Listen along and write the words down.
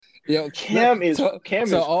Yo, Cam is to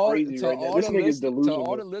crazy right now. This nigga's delusional. To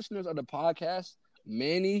all the listeners of the podcast,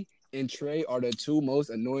 Manny and Trey are the two most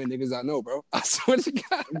annoying niggas I know, bro. I swear to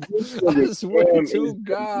God. I swear to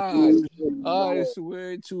God. I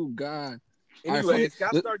swear to God. Anyways, can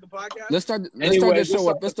I start the podcast? Let's start the show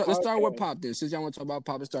up. Let's start with Pop then. Since y'all want to talk about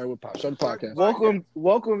Pop, let's start with Pop. Start the podcast.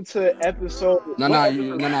 Welcome to episode. No,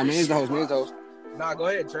 Manny's the host. Nah, go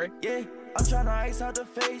ahead, Trey. Yeah, I'm tryna ice out the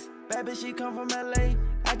face. Bad bitch, she come from LA.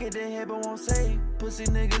 I get the head but won't say. Pussy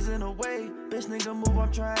niggas in the way. Bitch nigga move,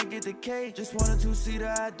 I'm trying to get the K. Just want a two-seater,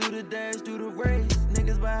 I do the dash, do the race.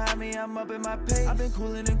 Niggas behind me, I'm up in my pace. I've been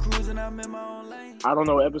cooling and cruising, I'm in my own lane. I don't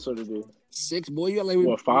know what episode it is. 6, boy. You got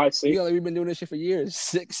like 5, 6. You got like we've been doing this shit for years.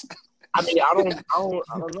 6. I mean, I don't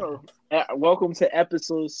know. Welcome to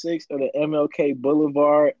episode 6 of the MLK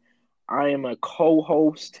Boulevard. I am a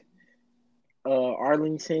co-host,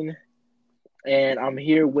 Arlington. And I'm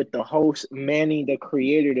here with the host, Manny, the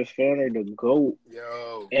creator, the fanner, the GOAT.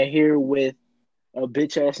 Yo. And here with a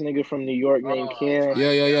bitch ass nigga from New York named Cam.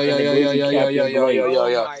 Yeah.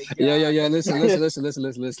 Listen. We're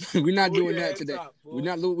not doing that today. We're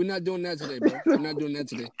not doing that today, bro. We're not doing that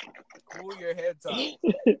today. Cool your head top.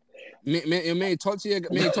 Man, talk to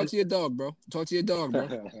your dog, bro. Talk to your dog, bro.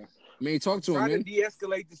 Man, talk to him, man. Trying to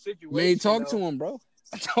de-escalate the situation. Man, talk to him, bro.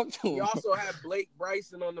 Talk to him. We also have Blake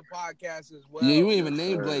Bryson on the podcast as well. Yeah, you ain't even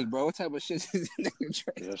named Blake, bro. What type of shit is this nigga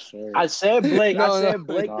Trey? Yes, sir. I said Blake. The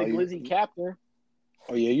Glizzy captain.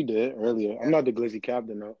 Oh yeah, you did earlier. I'm not the Glizzy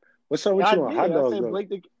captain though. What's up with you on hot dogs though?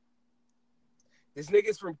 This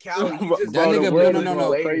nigga's from Cali. That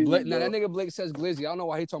nigga Blake says Glizzy. I don't know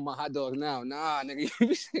why he talking about hot dogs now. Nah, nigga.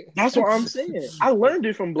 That's what I'm saying. I learned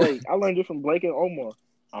it from Blake. And Omar.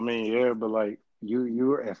 I mean, yeah, but like you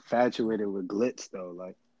were infatuated with glitz though.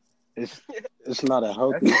 Like it's not a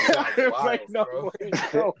healthy.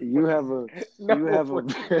 You have a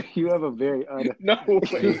very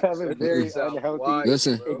unhealthy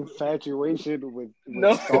infatuation with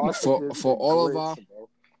for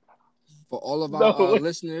all of our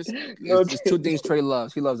listeners, there's two things Trey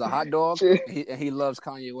loves. He loves a hot dog, and he loves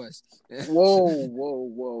Kanye West. Whoa!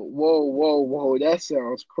 That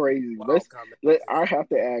sounds crazy. I have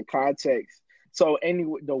to add context. So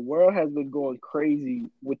anyway, the world has been going crazy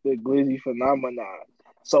with the Glizzy phenomenon.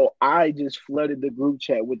 So I just flooded the group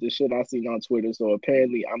chat with the shit I seen on Twitter. So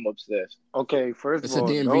apparently I'm obsessed. Okay, first of all,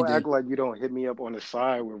 don't act like you don't hit me up on the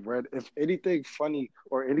side with Red. If anything funny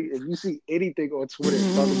or if you see anything on Twitter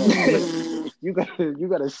talking about Glitz, you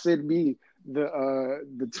gotta send me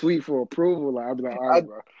the tweet for approval. I'll be like, all right,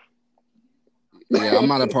 bro. Yeah, I'm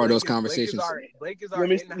not a part of those conversations. Blake is our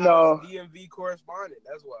in-house DMV correspondent.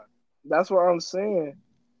 That's why. That's what I'm saying.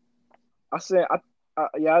 I sent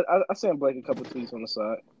Blake a couple tweets on the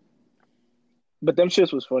side, but them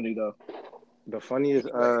shits was funny though. The funniest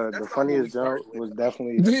joke was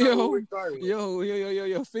definitely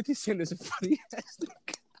yo. 50 Cent is a funny ass.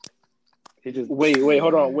 He just wait,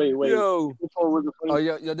 hold on, wait. Yo,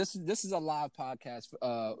 this is a live podcast.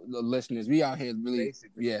 The listeners, we out here really.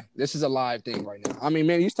 Basically. Yeah, this is a live thing right now. I mean,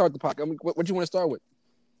 man, you start the podcast. I mean, what you want to start with?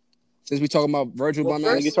 Since we talking about Virgil Bum,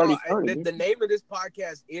 the name of this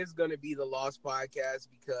podcast is going to be the Lost Podcast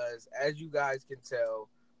because, as you guys can tell,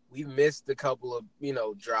 we've missed a couple of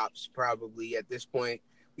drops. Probably at this point,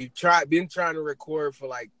 we've been trying to record for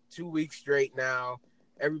like 2 weeks straight now.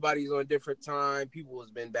 Everybody's on a different time. People has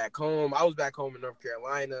been back home. I was back home in North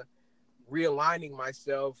Carolina, realigning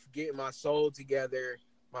myself, getting my soul together,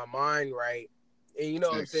 my mind right. And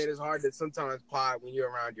what I'm saying, it's hard to sometimes pod when you're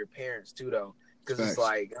around your parents too, though. Because it's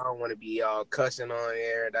like, I don't want to be all cussing on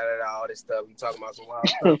air, all this stuff. We talking about some wild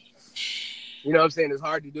stuff. You know what I'm saying? It's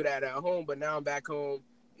hard to do that at home, but now I'm back home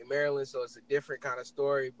in Maryland, so it's a different kind of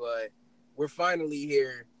story. But we're finally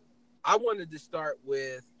here. I wanted to start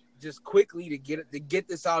with just quickly to get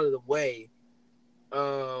this out of the way.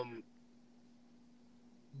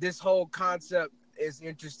 This whole concept is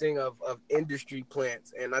interesting of industry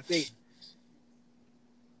plants, and I think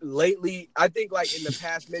lately, like in the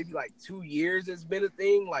past maybe like 2 years, it's been a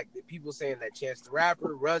thing. Like the people saying that Chance the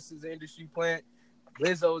Rapper, Russ is an industry plant,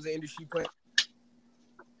 Lizzo is an industry plant.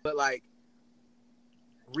 But like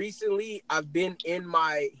recently, I've been in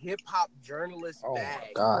my hip hop journalist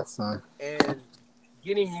bag. Oh God, son, and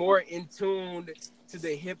getting more in tune to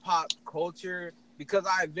the hip hop culture because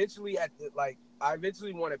I eventually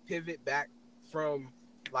want to pivot back from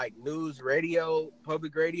like news radio,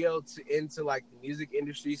 public radio into like the music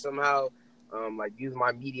industry somehow, like use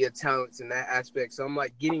my media talents in that aspect. So I'm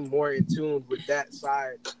like getting more in tune with that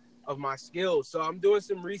side of my skills. So I'm doing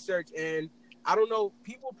some research, and I don't know,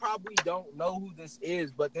 people probably don't know who this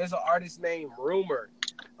is, but there's an artist named Rumor.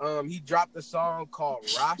 He dropped a song called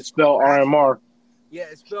Rascal. It's spelled RMR. Yeah,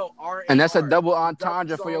 it's spelled R. And that's a double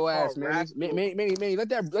entendre for your ass, man. Man, let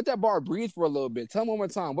that bar breathe for a little bit. Tell him one more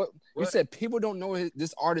time. What? You said people don't know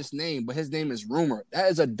this artist's name, but his name is Rumor. That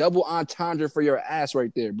is a double entendre for your ass right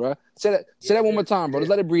there, bro. Say that one more time, bro. Just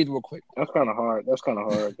let it breathe real quick. That's kind of hard.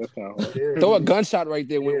 Throw a gunshot right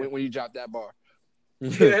there when you drop that bar.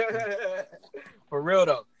 For real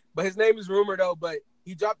though. But his name is Rumor though. But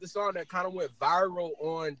he dropped a song that kind of went viral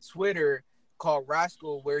on Twitter called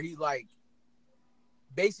Rascal, where he like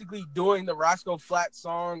basically doing the Roscoe Flat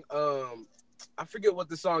song. I forget what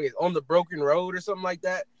the song is, On the Broken Road or something like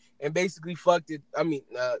that. And basically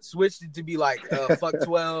switched it to be like fuck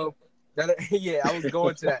 12. Yeah, I was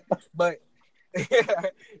going to that. But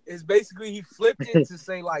it's basically he flipped it to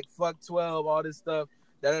say like fuck 12, all this stuff.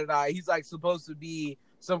 He's like supposed to be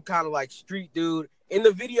some kind of like street dude. In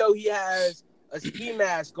the video, he has a ski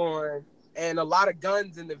mask on and a lot of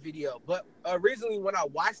guns in the video. But originally when I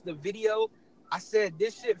watched the video, I said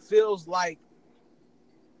this shit feels like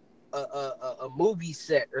a movie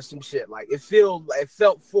set or some shit. Like it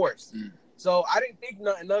felt forced. So I didn't think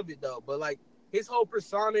nothing of it though. But like his whole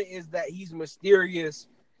persona is that he's mysterious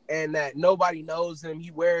and that nobody knows him.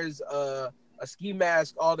 He wears a ski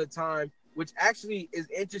mask all the time, which actually is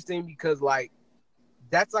interesting because like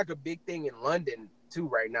that's like a big thing in London too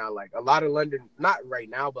right now. Like a lot of London, not right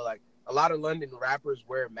now, but like a lot of London rappers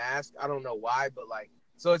wear masks. I don't know why, but like.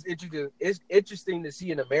 So it's interesting. It's interesting to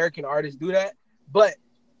see an American artist do that. But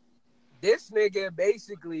this nigga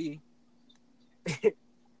basically,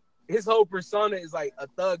 his whole persona is like a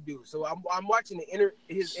thug dude. So I'm watching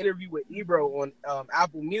his interview with Ebro on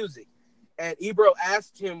Apple Music, and Ebro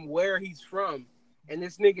asked him where he's from, and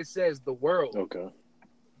this nigga says the world.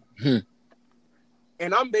 Okay.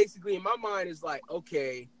 And I'm basically in my mind is like,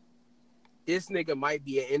 okay, this nigga might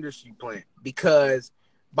be an industry plant because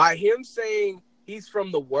by him saying he's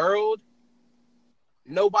from the world,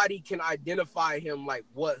 nobody can identify him like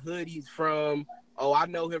what hood he's from. Oh, I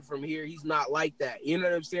know him from here. He's not like that. You know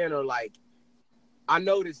what I'm saying? Or like, I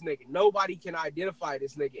know this nigga. Nobody can identify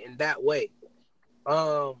this nigga in that way.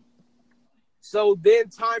 So then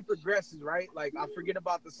time progresses, right? Like I forget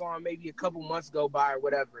about the song, maybe a couple months go by or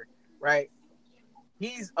whatever, right?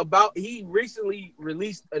 He recently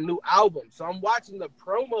released a new album. So I'm watching the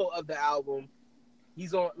promo of the album.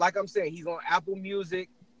 He's on, like I'm saying, he's on Apple Music.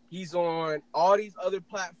 He's on all these other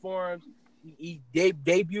platforms. He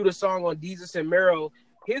debuted a song on Desus and Mero.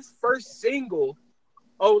 His first single.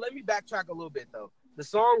 Oh, let me backtrack a little bit though. The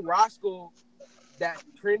song Rascal that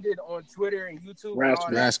trended on Twitter and YouTube.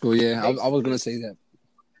 Rascal, yeah. I was gonna say that.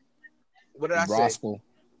 What did I say?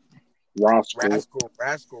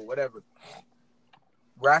 Rascal, whatever.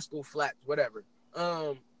 Rascal Flats, whatever.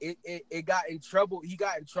 It got in trouble. He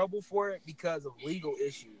got in trouble for it because of legal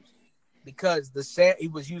issues. Because he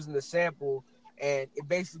was using the sample and it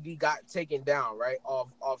basically got taken down, right,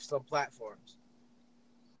 off some platforms.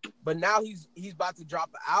 But now he's about to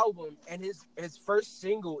drop an album, and his first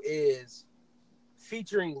single is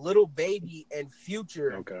featuring Lil Baby and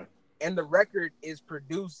Future. Okay. And the record is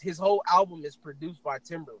produced. His whole album is produced by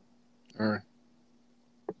Timberland. All right.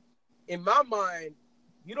 In my mind,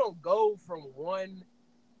 you don't go from one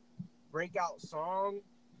breakout song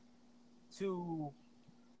to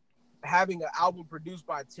having an album produced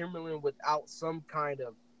by Timberland without some kind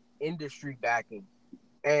of industry backing.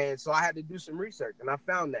 And so I had to do some research, and I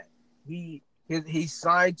found that he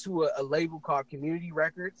signed to a label called Community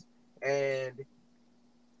Records, and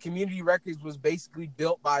Community Records was basically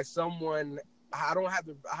built by someone. I don't have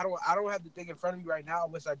the thing in front of me right now. I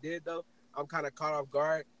wish I did though. I'm kind of caught off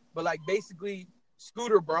guard. But like basically,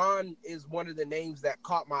 Scooter Braun is one of the names that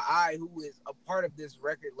caught my eye, who is a part of this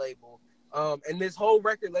record label. And this whole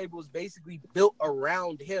record label is basically built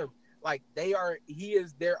around him. Like he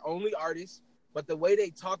is their only artist, but the way they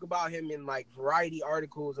talk about him in like Variety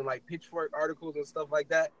articles and like Pitchfork articles and stuff like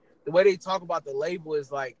that, the way they talk about the label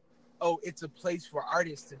is like, oh, it's a place for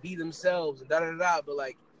artists to be themselves and da-da-da-da. But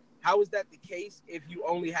like, how is that the case if you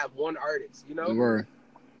only have one artist, you know? Right.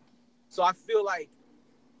 So I feel like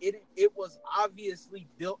it was obviously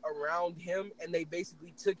built around him, and they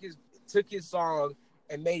basically took his song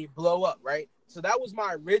and made it blow up, right? So that was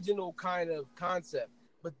my original kind of concept.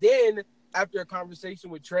 But then after a conversation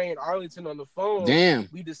with Trey and Arlington on the phone,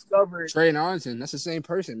 we discovered Trey and Arlington. That's the same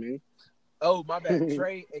person, man. Oh, my bad.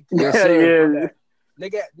 Trey and yes, sir.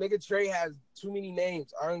 Nigga Trey has too many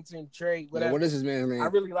names. Arlington, Trey, whatever. Yeah, what is his man's name? I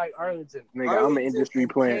really like Arlington. Nigga, Arlington, I'm an industry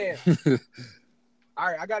plant. All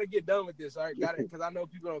right, I got to get done with this. All right, got it, because I know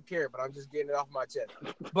people don't care, but I'm just getting it off my chest.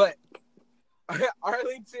 But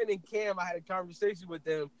Arlington and Cam, I had a conversation with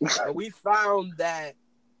them, and we found that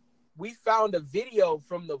we found a video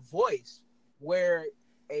from The Voice where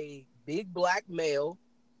a big black male,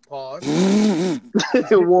 pause.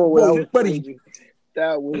 Whoa,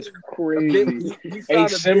 that was crazy.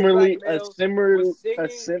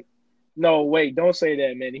 No, wait, don't say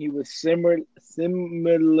that, man. He was similarly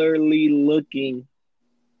looking.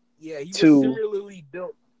 Yeah, he was similarly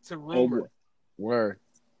built to Rumor. Word.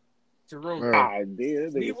 To Rumor.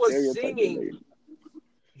 He was singing.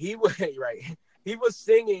 He was right. He was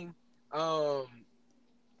singing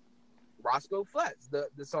Roscoe Flats,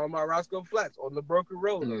 the song about Roscoe Flats on the Broken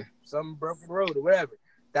Road, or some Broken Road or whatever.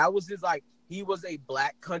 That was his he was a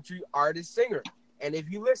black country artist singer. And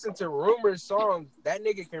if you listen to Rumor's songs, that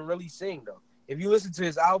nigga can really sing though. If you listen to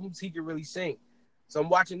his albums, he can really sing. So I'm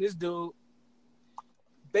watching this dude.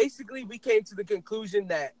 Basically, we came to the conclusion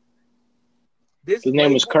that his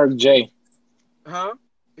name was Kirk J. Huh?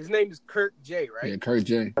 His name is Kirk J, right? Yeah, Kirk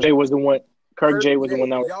J. J was the one. Kirk J was the one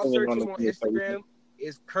that was singing on Instagram.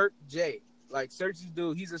 Is Kirk J. Like, search this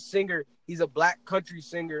dude. He's a singer. He's a black country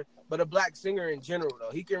singer, but a black singer in general, though.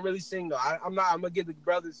 He can really sing, though. I'm going to give the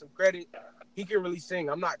brother some credit. He can really sing.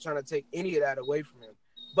 I'm not trying to take any of that away from him.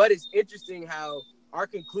 But it's interesting how my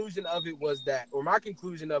conclusion of it was that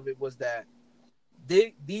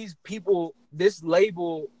these people, this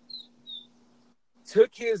label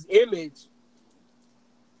took his image.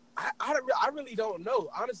 I really don't know,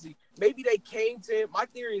 honestly. Maybe they came to him. My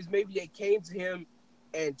theory is maybe they came to him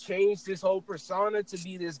and changed his whole persona to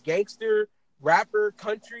be this gangster, rapper,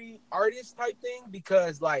 country artist type thing,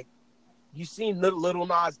 because like you seen Little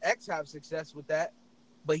Nas X have success with that,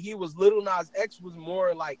 but Little Nas X was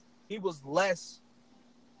more like, he was less,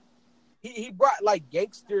 he brought like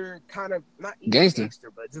gangster kind of, not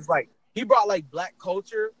gangster, but just like he brought like black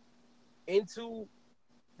culture into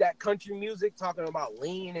that country music, talking about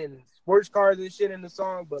lean and sports cars and shit in the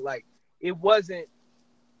song, but like it wasn't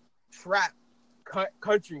trap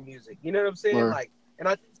country music, you know what I'm saying? Right. Like, and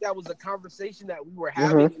I think that was a conversation that we were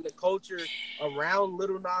having in the culture around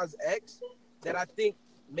Little Nas X, that I think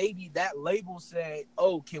maybe that label said,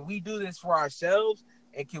 oh, can we do this for ourselves,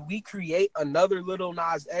 and can we create another Little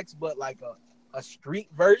Nas X but like a street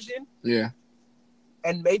version? Yeah.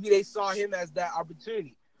 And maybe they saw him as that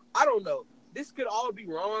opportunity. I don't know. This could all be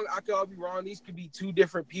wrong. I could all be wrong. These could be two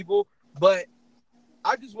different people, but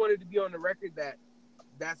I just wanted to be on the record that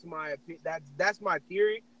that's my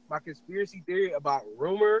theory, my conspiracy theory about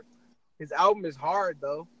Rumor. His album is hard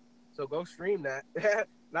though, so go stream that.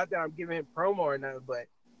 Not that I'm giving him promo or nothing, but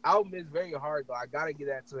album is very hard though. I gotta give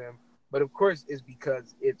that to him. But of course, it's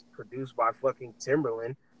because it's produced by fucking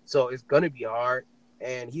Timberland, so it's gonna be hard.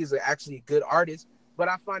 And he's actually a good artist. But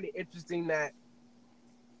I find it interesting that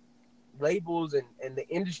labels and the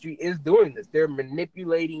industry is doing this. They're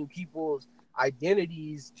manipulating people's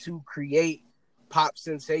identities to create pop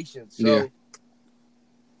sensations. So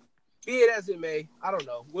be it as it may, I don't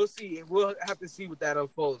know. We'll see. We'll have to see what that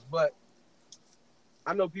unfolds. But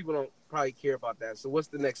I know people don't probably care about that. So what's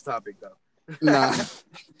the next topic though? Nah.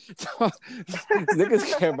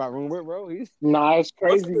 Niggas care about Rumor, bro. Nah, it's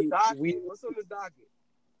crazy. What's on the docket?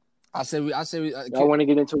 I say we. I want to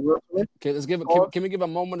get into real quick. Okay, let's give. Can we give a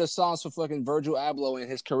moment of silence for fucking Virgil Abloh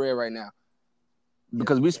and his career right now?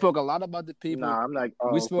 Because we spoke a lot about the people. Nah, I'm like,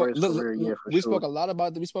 we spoke. Spoke a lot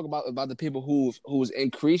about the people who's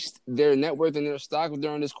increased their net worth and their stock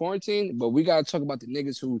during this quarantine. But we gotta talk about the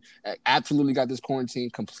niggas who absolutely got this quarantine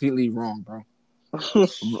completely wrong, bro.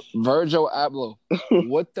 Virgil Abloh,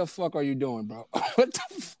 what the fuck are you doing, bro? What the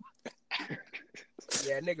fuck?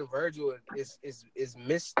 Yeah, nigga Virgil is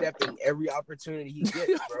misstepping every opportunity he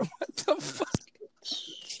gets, bro. What the fuck?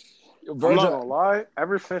 I'm not gonna lie.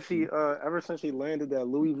 Ever since he landed that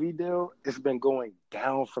Louis V deal, it's been going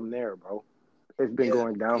down from there, bro. It's been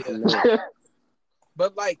going down from there.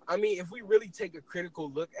 But like, I mean, if we really take a critical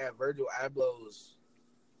look at Virgil Abloh's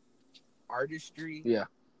artistry,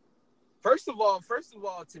 First of all,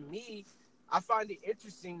 to me, I find it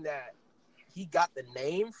interesting that he got the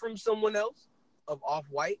name from someone else of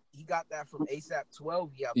Off-White. He got that from ASAP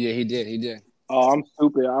 12. Yeah, he did. Oh, I'm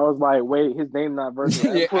stupid. I was like, wait, his name not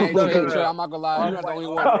Virgil. I'm not gonna lie. You're not the only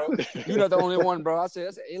one, bro. You're not the only one, bro. I said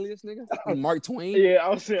that's an alias, nigga. Mark Twain. Yeah, I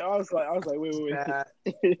was like, wait.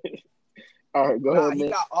 All right, go ahead,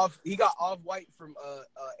 man. He got Off-White from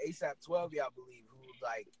ASAP 12, I believe, who was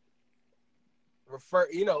like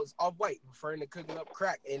it's Off-White referring to cooking up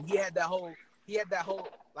crack, and he had that whole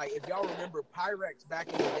like, if y'all remember Pyrex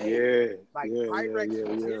back in the day, Pyrex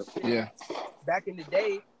was his shit back in the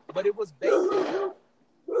day, but it was basic,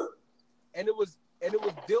 and it was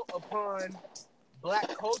built upon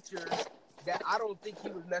black culture that I don't think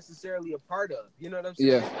he was necessarily a part of. You know what I'm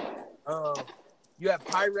saying? You have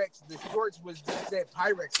Pyrex. The shorts was just said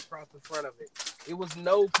Pyrex across the front of it. It was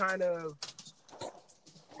no kind of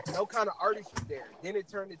artistry there. Then it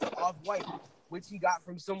turned into Off-White, which he got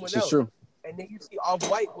from someone else. True. And then you see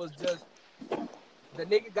Off-White was just the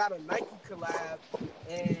nigga got a Nike collab,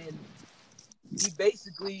 and he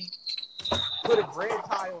basically put a brand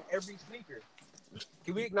tie on every sneaker.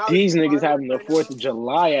 Can we acknowledge these niggas having the 4th of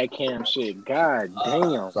July at camp shit? God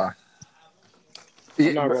damn. Sorry.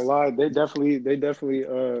 I'm not gonna lie, they definitely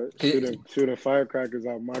shooting firecrackers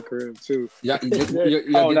out my crib too. Yeah,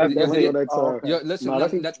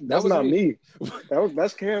 listen, that's not me.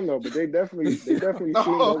 That's Cam though, but they definitely shooting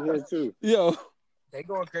over here too. Yo, they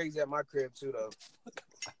going crazy at my crib too though.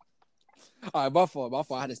 All right, my fault.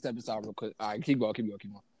 I had to step aside real quick. All right, keep going.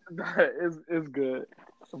 It's good.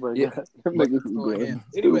 But yeah,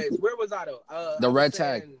 anyways, where was I though? The red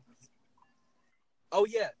tag. Oh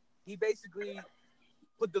yeah, he basically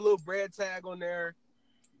put the little brand tag on there.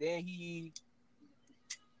 Then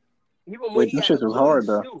when he had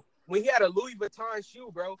a Louis Vuitton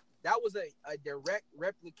shoe, bro, that was a direct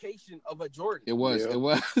replication of a Jordan. It was.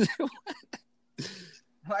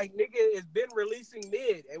 Like, nigga, it's been releasing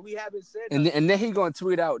mid, and we haven't said nothing. And then he gonna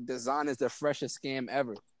tweet out, "Design is the freshest scam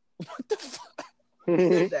ever." What the fuck?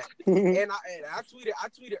 Said that. And I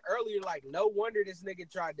tweeted earlier, like, no wonder this nigga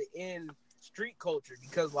tried to end street culture,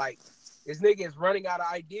 because like this nigga is running out of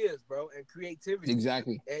ideas, bro, and creativity.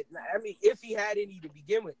 Exactly. And I mean, if he had any to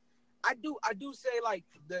begin with, I do say like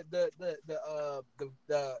the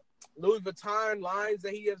Louis Vuitton lines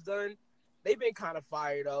that he has done, they've been kind of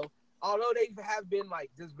fire though. Although they have been like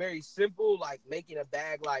just very simple, like making a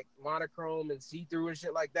bag like monochrome and see-through and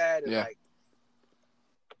shit like that, and like.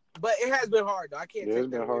 But it has been hard though. I can't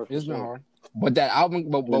take that away. It's been hard. But that album,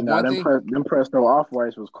 but one thing, them Presto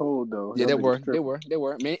Off-Whites was cold though. Yeah, they were.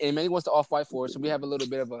 And Manny wants the Off-White for us, so we have a little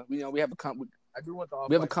bit of a, we have a I do want the Off-White.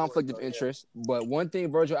 We have a conflict of interest. Yeah. But one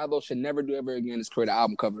thing Virgil Abloh should never do ever again is create an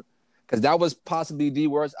album cover, because that was possibly the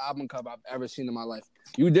worst album cover I've ever seen in my life.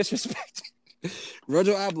 You disrespect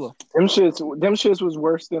Virgil Abloh. Them shits was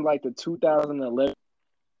worse than like the 2011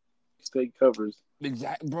 state covers.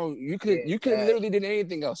 Exactly, bro. You could literally did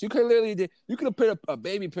anything else. You could have put a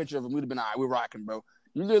baby picture of him. We'd have been all right. We're rocking, bro.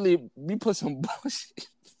 You put some bullshit.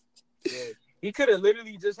 Yeah, he could have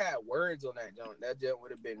literally just had words on that joint. That joint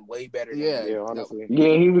would have been way better. Yeah, honestly.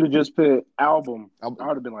 Yeah, he would have just put album. I would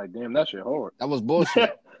have been like, damn, that shit hard. That was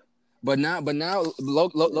bullshit. But now,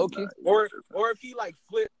 low key. Or if he like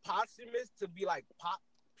flipped posthumous to be like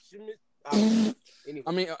pop-shumous. Anyway.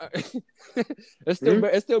 I mean, it's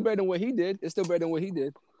still better than what he did. It's just a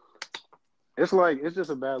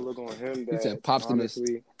bad look on him. That, he said posthumous.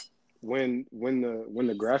 Honestly, when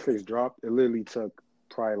the graphics dropped, it literally took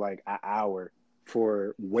probably like an hour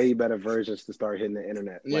for way better versions to start hitting the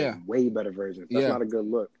internet. Like, way better versions. That's not a good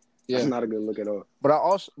look. That's not a good look at all. But I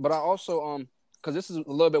also because this is a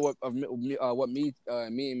little bit of what me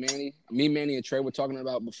and Manny and Trey were talking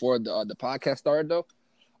about before the podcast started though.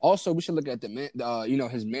 Also, we should look at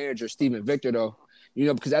his manager, Steven Victor, though.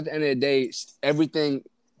 Because at the end of the day, everything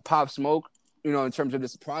Pop Smoke, in terms of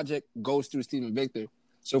this project, goes through Steven Victor.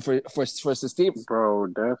 So for Steve, bro,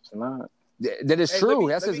 that's not. That is true.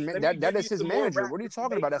 That is his manager. What are you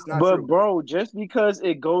talking about? That's not true. But bro, just because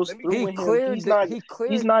it goes through him, he's not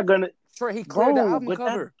gonna. Trey, he cleared the album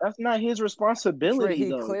cover. That's not his responsibility.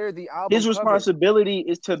 Trey, he cleared the album. His responsibility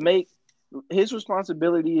is to make. His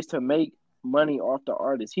responsibility is to make money off the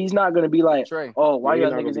artist. He's not gonna be like, Trey, oh, why y'all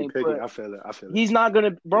niggas ain't put? I feel it. He's not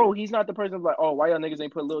gonna, bro. He's not the person who's like, oh, why y'all niggas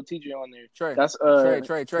ain't put Lil TJ on there? Trey, that's Trey.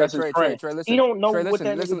 Listen, he don't know what that listen,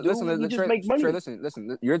 nigga do. He just make money. Trey,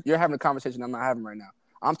 listen. You're having a conversation I'm not having right now.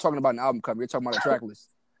 I'm talking about an album cover. You're talking about a track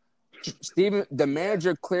list. Steven, the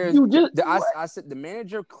manager clears. I said the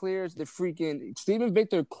manager clears the freaking. Steven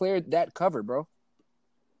Victor cleared that cover, bro.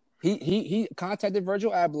 He contacted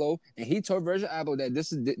Virgil Abloh, and he told Virgil Abloh that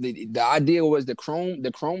this is the idea was the chrome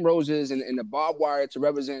roses and the barbed wire to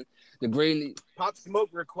represent the green. Pop Smoke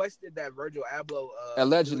requested that Virgil Abloh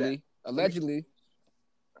allegedly.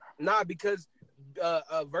 Nah, because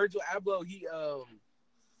Virgil Abloh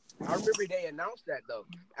I remember they announced that though.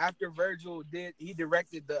 After Virgil he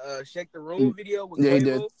directed the Shake the Room video with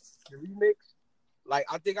Quavo, the remix. Like,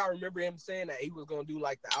 I think I remember him saying that he was gonna do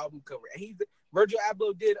like the album cover. And Virgil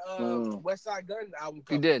Abloh did West Side Gun album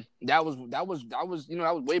cover. He did. That was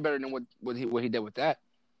way better than what he did with that.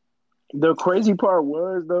 The crazy part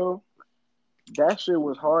was though, that shit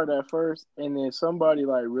was hard at first, and then somebody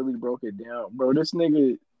like really broke it down. Bro, this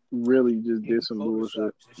nigga really just did some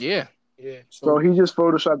bullshit. Yeah. So he just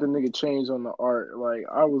photoshopped the nigga change on the art. Like,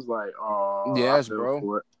 I was like, oh, yes,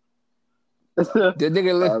 bro. The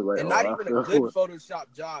nigga like, and not even a good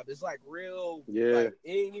Photoshop job. It's like real. Yeah. Like,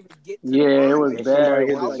 it ain't even get to it was when bad. Somebody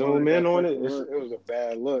hit the zoom in on it. It was a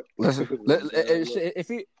bad look. Listen, if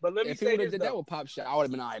he would have did that with Pop Shot, I would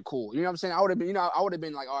have been all right, cool. You know what I'm saying? I would have been, I would have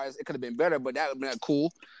been like, all right, it could have been better, but that would have been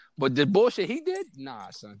cool. But the bullshit he did, nah,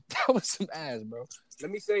 son, that was some ass, bro.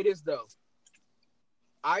 Let me say this though.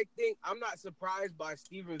 I think I'm not surprised by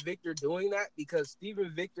Steven Victor doing that because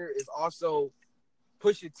Steven Victor is also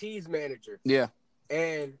Pusha T's manager. Yeah.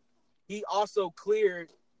 And he also cleared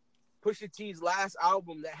Pusha T's last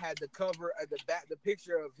album that had the cover at the back, the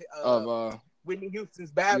picture of Whitney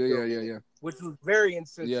Houston's bathroom. Yeah. Which was very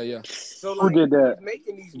insensitive. Yeah. So who did that? He's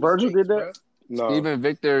making these Virgil mistakes, did that? Bro. No. Steven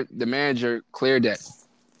Victor, the manager, cleared that.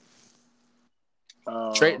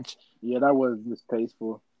 Yeah, that was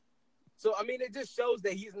distasteful. So I mean, it just shows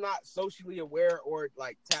that he's not socially aware or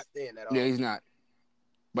like tapped in at all. Yeah, he's not.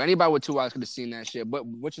 But anybody with 2 eyes could have seen that shit. But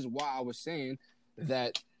which is why I was saying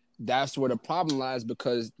that's where the problem lies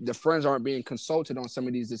because the friends aren't being consulted on some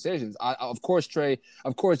of these decisions. Of course,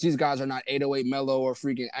 these guys are not 808 Mellow or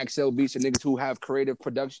freaking XL Beats and niggas who have creative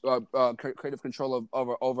production, creative control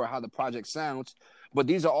over how the project sounds. But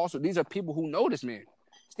these are people who know this man.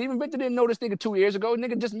 Steven Victor didn't know this nigga 2 years ago.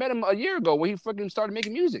 Nigga just met him a year ago when he freaking started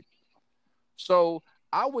making music. So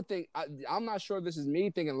I would think I'm not sure if this is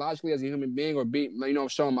me thinking logically as a human being or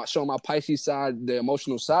showing my Pisces side, the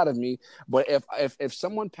emotional side of me. But if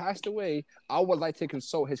someone passed away, I would like to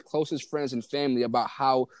consult his closest friends and family about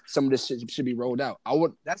how some of this shit should be rolled out.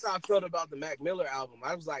 That's how I felt about the Mac Miller album.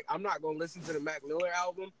 I was like, I'm not gonna listen to the Mac Miller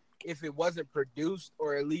album if it wasn't produced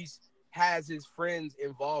or at least has his friends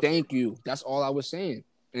involved. Thank you. That's all I was saying.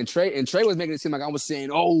 And Trey was making it seem like I was saying,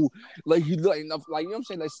 oh, like you know what I'm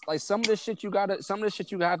saying, like some of the shit you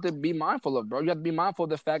have to be mindful of, bro. You have to be mindful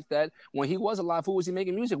of the fact that when he was alive, who was he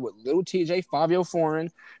making music with? Lil TJ, Fabio Foreign,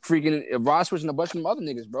 freaking Ross Rich, and a bunch of other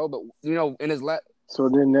niggas, bro. But in his So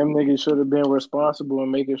then them niggas should have been responsible in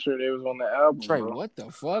making sure they was on the album. Trey, bro. what the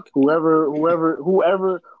fuck? Whoever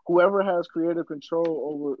has creative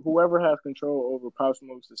control over Pop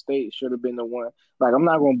Smoke's estate should have been the one. Like, I'm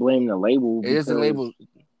not gonna blame the label. It is the label.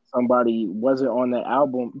 Somebody wasn't on the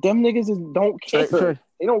album. Them niggas don't care. Trey.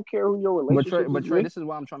 They don't care who your relationship is. But Trey, this is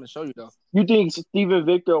what I'm trying to show you though. You think Steven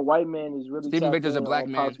Victor, a white man, is really Steven Victor's a black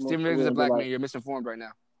man. Steven Victor's a black man. You're misinformed right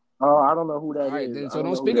now. Oh, I don't know who that is. Right, then, so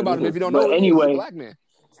don't speak about him if you don't know. Anyway, he's a black man.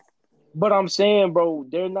 But I'm saying, bro,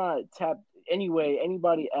 they're not tapped. Anyway,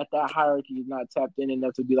 anybody at that hierarchy is not tapped in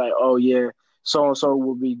enough to be like, oh yeah, so and so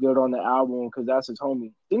will be good on the album because that's his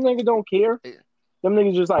homie. Them niggas don't care. Yeah. Them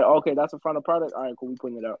niggas just like, okay, that's a final product. All right, cool, we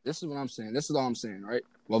putting it out. This is what I'm saying. This is all I'm saying, right?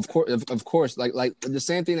 Well, of course, like the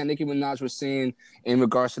same thing that Nicki Minaj was saying in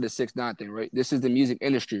regards to the 6ix9ine thing, right? This is the music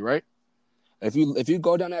industry, right? If you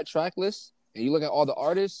go down that track list and you look at all the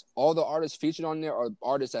artists featured on there are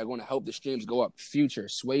artists that are going to help the streams go up. Future,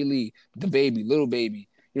 Sway Lee, The Baby, Little Baby.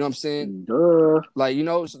 You know what I'm saying? Duh. Like,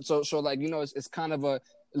 so like, it's kind of a,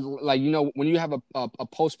 like, when you have a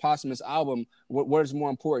post-posthumous album, what is more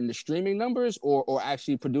important, the streaming numbers or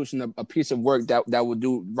actually producing a piece of work that will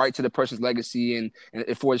do right to the person's legacy and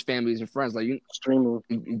for his families and friends? Like, streaming.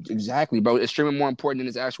 Exactly, bro. Is streaming more important than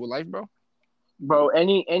his actual life, bro? Bro,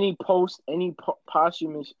 any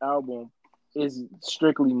posthumous album is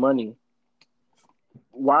strictly money.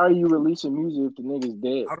 Why are you releasing music if the nigga's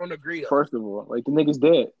dead? I don't agree. First of all, like, the nigga's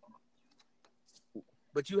dead.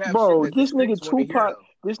 But you have, bro, this nigga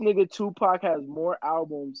Tupac has more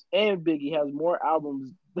albums, and Biggie has more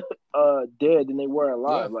albums dead than they were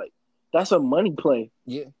alive. Yeah. Like, that's a money play.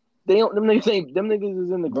 Yeah, them niggas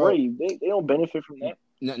is in the grave. They don't benefit from that.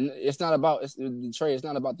 No, it's not about Trey. It's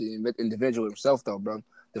not about the individual himself, though, bro.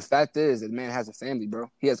 The fact is, that man has a family, bro.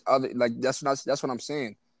 He has other, like, that's what I'm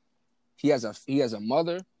saying. He has a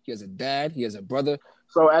mother. He has a dad. He has a brother.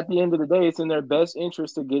 So at the end of the day, it's in their best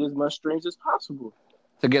interest to get as much streams as possible.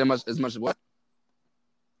 To get as much what?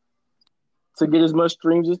 To get as much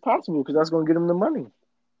streams as possible, because that's going to get them the money.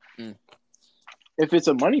 If it's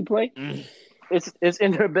a money play, it's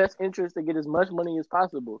in their best interest to get as much money as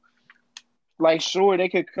possible. Like, sure, they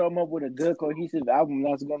could come up with a good, cohesive album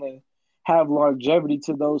that's going to have longevity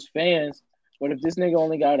to those fans. But if this nigga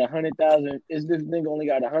only got 100,000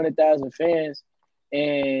 fans,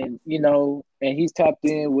 and and he's tapped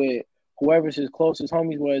in with whoever's his closest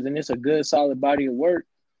homies was, and it's a good, solid body of work,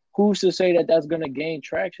 who's to say that that's gonna gain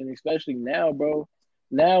traction? Especially now, bro.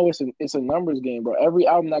 Now it's a numbers game, bro. Every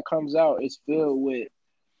album that comes out is filled with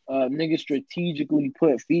niggas strategically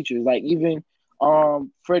put features. Like, even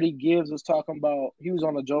Freddie Gibbs was talking about. He was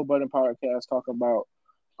on the Joe Budden podcast talking about.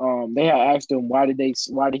 They had asked him why did he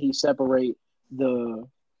separate the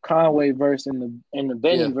Conway verse and the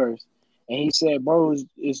Benny verse, And he said, bro,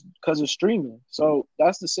 it's because of streaming. So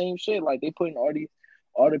that's the same shit. Like, they putting all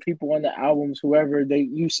the people on the albums, whoever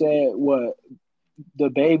you said what, the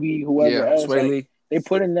baby, whoever else, Sway like, Lee. they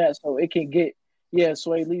put in that so it can get,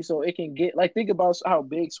 Sway Lee, so it can get, like, think about how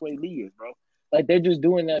big Sway Lee is, bro. Like, they're just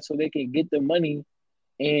doing that so they can get the money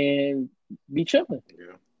and be chilling.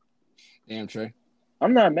 Yeah. Damn, Trey.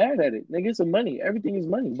 I'm not mad at it. Nigga, it's money. Everything is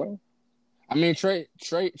money, bro. I mean, Trey,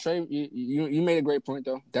 you made a great point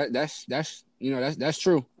though. That's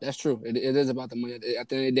true. That's true. It is about the money. At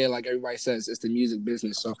the end of the day, like everybody says, it's the music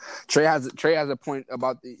business. So Trey has a point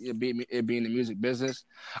about it being the music business.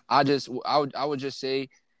 I would just say,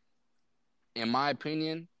 in my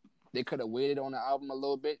opinion, they could have waited on the album a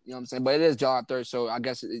little bit. You know what I'm saying? But it is July 3rd, so I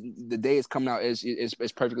guess the day it's coming out is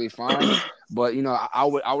perfectly fine. But I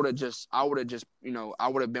would have just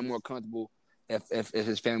been more comfortable if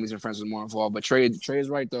his families and friends was more involved. But Trey is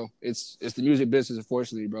right though. It's the music business,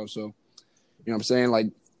 unfortunately, bro. So, you know what I'm saying? Like,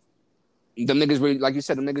 them niggas really, like you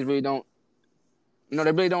said, them niggas really don't, they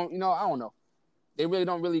really don't, I don't know. They really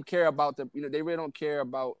don't really care about they really don't care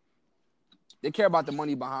about, they care about the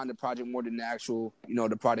money behind the project more than the actual,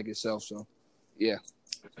 the product itself. So, yeah.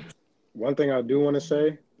 One thing I do want to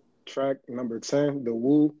say, track number 10, The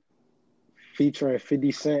Woo, featuring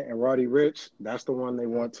 50 Cent and Roddy Ricch, that's the one they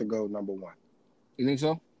want to go number 1. You think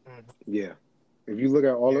so? Yeah. If you look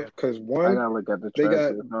at all of, because one, I gotta look at the track.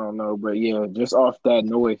 I don't know, but yeah, just off that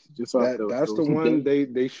noise, that's the one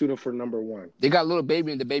they shooting for number 1. They got Lil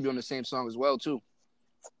Baby and the Baby on the same song as well too.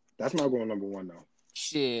 That's not going number 1 though.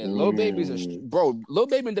 Shit, Lil Baby's Lil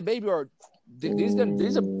Baby and the Baby are these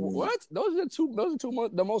are what? Those are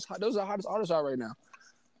the hottest artists out right now.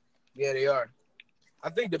 Yeah, they are. I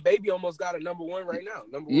think the Baby almost got a number 1 right now.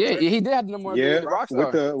 Yeah, he did have the number 1. Yeah,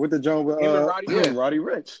 Rockstar. with the John Roddy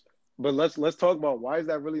Ricch. But let's talk about why is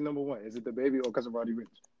that really number 1? Is it the Baby or because of Roddy Ricch?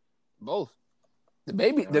 Both. The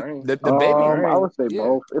Baby, the Baby. I would say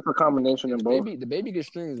both. It's a combination of both. The Baby gets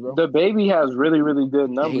streams, bro. The Baby has really, really good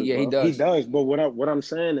numbers. Yeah, he does. He does. But what I'm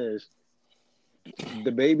saying is,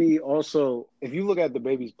 the Baby also, if you look at the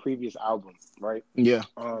Baby's previous album, right? Yeah.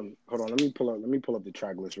 Hold on. Let me pull up the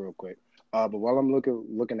track list real quick. But while I'm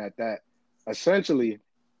looking at that, essentially,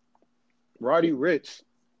 Roddy Ricch.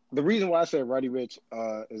 The reason why I said Roddy Ricch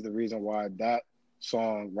is the reason why that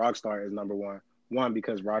song Rockstar is number 1. 1,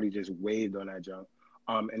 because Roddy just waved on that jump.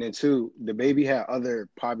 And then 2, the Baby had other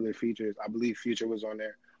popular features. I believe Future was on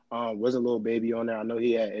there. Wasn't Lil Baby on there? I know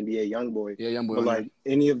he had NBA YoungBoy. Yeah, YoungBoy. But like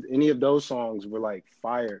any of those songs were like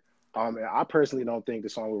fire. And I personally don't think the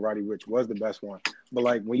song with Roddy Ricch was the best one. But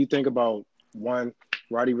like when you think about one,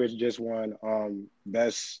 Roddy Ricch just won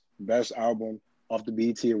best album off the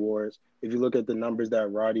BET Awards. If you look at the numbers that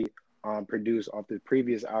Roddy produced off the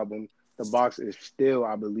previous album, The Box is still,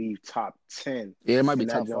 I believe, top 10. Yeah, it might be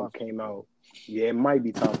top 5. That came out. Yeah, it might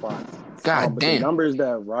be top 5. God but damn. The numbers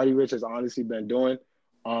that Roddy Ricch has honestly been doing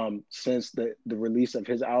since the release of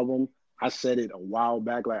his album, I said it a while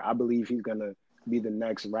back. Like, I believe he's gonna be the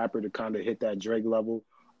next rapper to kind of hit that Drake level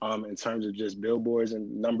in terms of just billboards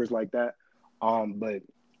and numbers like that. But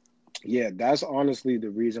yeah, that's honestly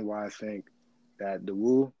the reason why I think that The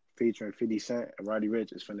Woo featuring 50 Cent and Roddy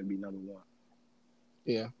Ricch is going to be number 1.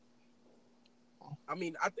 Yeah. I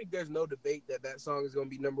mean, I think there's no debate that song is going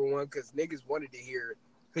to be number 1 because niggas wanted to hear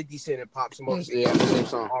 50 Cent and Pop Smoke the same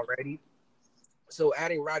song already. So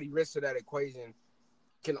adding Roddy Ricch to that equation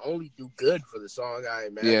can only do good for the song, I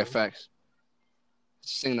imagine. Yeah, facts.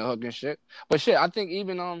 Sing the hook and shit. But shit, I think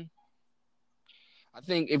even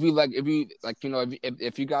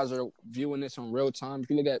if you guys are viewing this in real time, if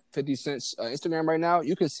you look at 50 Cent's Instagram right now,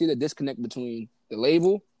 you can see the disconnect between the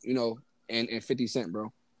label, and 50 Cent,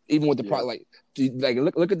 bro. Even with the product,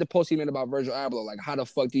 look at the post he made about Virgil Abloh. Like, how the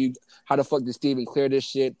fuck did Steven clear this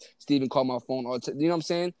shit? Steven called my phone all you know what I'm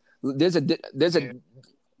saying? There's a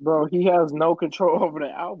bro. He has no control over the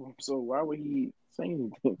album, so why would he say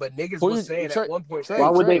anything? But niggas was saying at one point,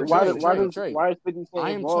 why is 50 Cent I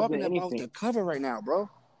am involved talking in about anything? the cover right now, bro. I'm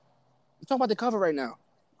talking about the cover right now.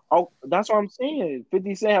 Oh, that's what I'm saying.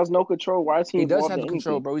 50 Cent has no control. Why is he involved does have in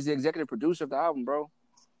control, anything? bro. He's the executive producer of the album, bro.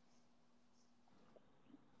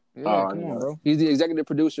 Yeah, come on, bro. He's the executive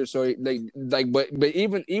producer, so but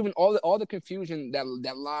even all the confusion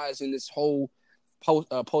that lies in this whole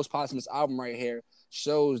post-posthumous album right here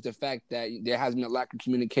shows the fact that there has been a lack of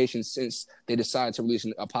communication since they decided to release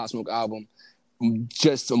a Pop Smoke album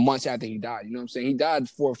just some months after he died. You know what I'm saying? He died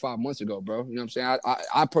 4 or 5 months ago, bro. You know what I'm saying?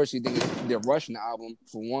 I personally think they're rushing the album,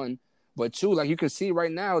 for one. But 2, like you can see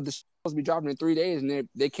right now, this supposed to be dropping in 3 days, and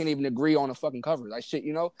they can't even agree on a fucking cover. Like, shit,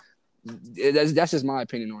 that's just my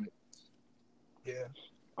opinion on it. Yeah.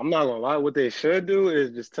 I'm not gonna lie. What they should do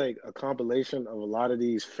is just take a compilation of a lot of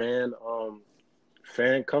these fan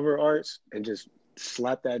cover arts and just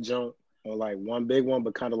slap that junk or like one big one,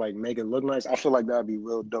 but kind of like make it look nice. I feel like that'd be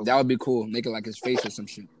real dope. That would be cool. Make it like his face or some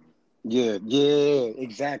shit. Yeah,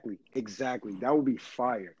 exactly. That would be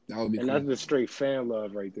fire. That would be and cool. That's the straight fan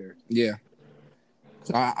love right there. Yeah.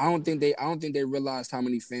 So I don't think they realized how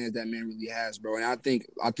many fans that man really has, bro. And I think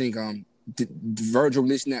Virgil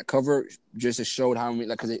releasing that cover just showed how many,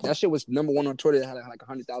 like, cause that shit was number one on Twitter. It had like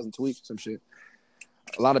 100,000 tweets or some shit.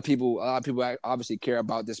 A lot of people obviously care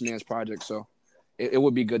about this man's project, so it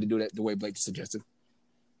would be good to do that the way Blake suggested.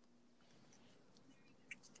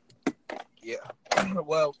 Yeah.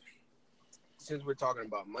 Well, since we're talking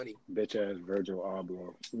about money, bitch ass Virgil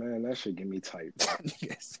Abloh, man, that should get me tight.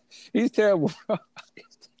 Yes, he's terrible, bro.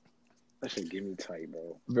 That should get me tight,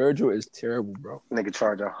 bro. Virgil is terrible, bro. Nigga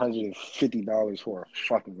charge $150 for a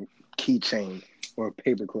fucking keychain or a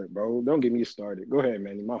paperclip, bro. Don't get me started. Go ahead,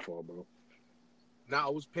 man. It's my fault, bro. Now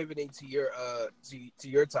I was pivoting to your to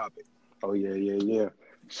your topic. Oh yeah.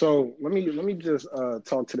 So let me just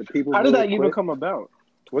talk to the people. How did that even come about?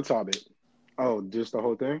 What topic? Oh, just the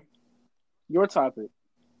whole thing. Your topic.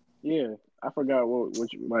 Yeah, I forgot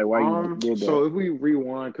what you, like why you did that. So if we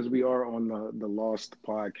rewind, because we are on the Lost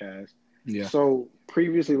podcast. Yeah. So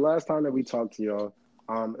previously, last time that we talked to y'all,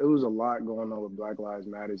 it was a lot going on with Black Lives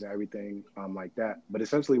Matters and everything like that. But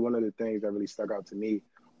essentially, one of the things that really stuck out to me,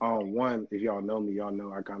 one, if y'all know me, y'all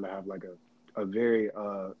know I kind of have like a very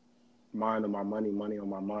mind on my money on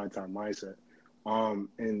my mind type mindset.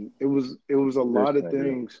 And it was a lot of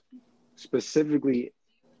things, specifically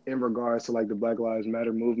in regards to like the Black Lives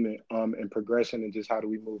Matter movement and progression and just how do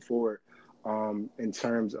we move forward in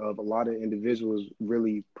terms of a lot of individuals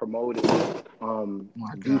really promoting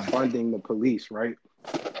defunding the police, right?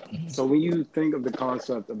 So when you think of the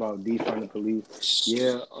concept about defunding police,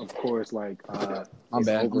 yeah, of course, like I'm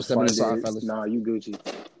bad. Nah, you Gucci.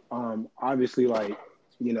 Obviously, like,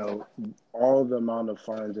 you know, all the amount of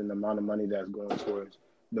funds and the amount of money that's going towards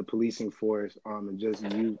the policing force, and just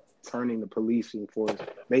you turning the policing force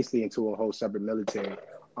basically into a whole separate military,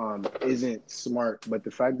 isn't smart. But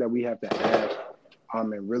the fact that we have to ask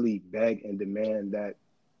and really beg and demand that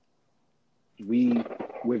we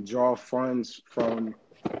withdraw funds from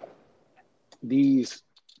these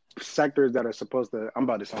sectors that are supposed to, I'm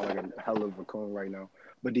about to sound like a hell of a coon right now,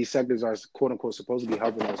 but these sectors are quote unquote supposed to be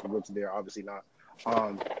helping us, which they're obviously not.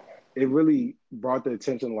 It really brought the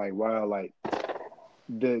attention, like, wow, like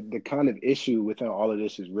the kind of issue within all of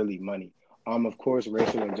this is really money. Of course,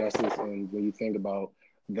 racial injustice, and when you think about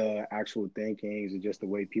the actual thinkings and just the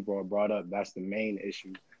way people are brought up, that's the main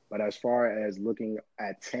issue. But as far as looking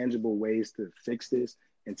at tangible ways to fix this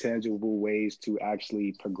and tangible ways to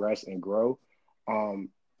actually progress and grow,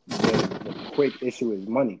 the quick issue is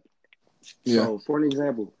money. Yeah. So for an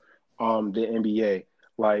example, the NBA,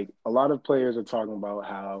 like a lot of players are talking about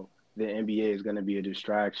how the NBA is going to be a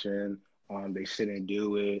distraction. They shouldn't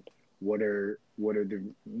do it.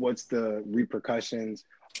 What's the repercussions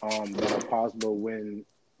that are possible when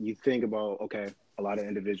you think about, okay, a lot of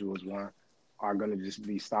individuals are going to just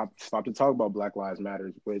be stop to talk about Black Lives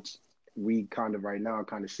Matter, which we kind of right now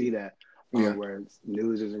kind of see that where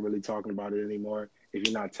news isn't really talking about it anymore. If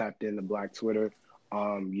you're not tapped into Black Twitter,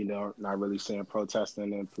 you know, not really seeing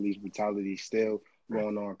protesting and police brutality still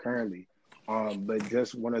going on currently. But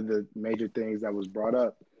just one of the major things that was brought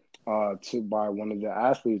up by one of the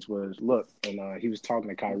athletes was, look, and he was talking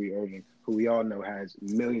to Kyrie Irving, who we all know has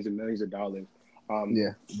millions and millions of dollars.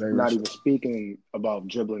 Not even speaking about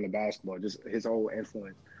dribbling the basketball, just his whole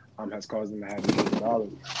influence has caused him to have millions of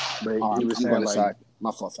dollars. But he was saying, like,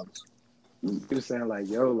 my fault, fellas. He was saying, like,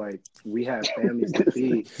 yo, like, we have families to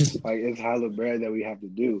feed. Like, it's hella bread that we have to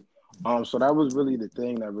do. So that was really the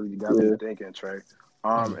thing that really got me thinking, Trey.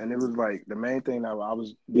 And it was like the main thing that I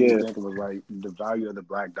was thinking was like the value of the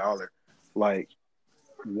black dollar. Like,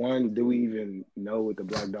 one, do we even know what the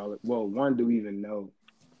black dollar? Well, one, do we even know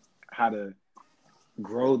how to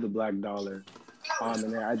grow the black dollar? And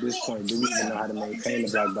then at this point, do we even know how to maintain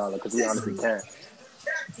the black dollar? Because we honestly can't.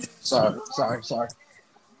 Sorry.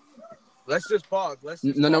 Let's just pause.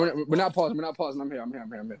 No, we're not pausing. I'm here.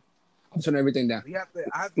 I'm turning everything down. I have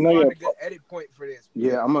to find a good edit point for this.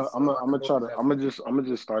 Yeah, I'm gonna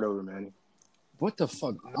just start over, man. What the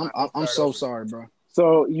fuck? I'm so sorry, bro.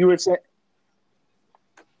 So you were saying,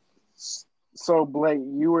 so Blake,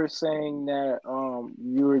 you were saying that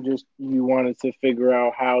you wanted to figure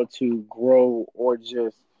out how to grow or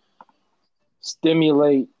just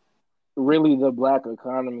stimulate really the black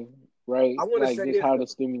economy, right? I want to like say just this, how to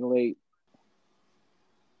stimulate.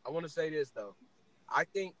 I want to say this though. I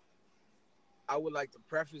think I would like to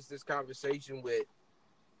preface this conversation with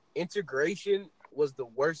integration was the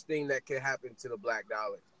worst thing that could happen to the black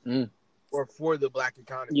dollar or for the black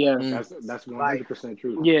economy. Yeah, that's 100%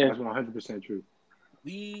 true. Yeah, that's 100% true.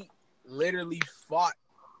 We literally fought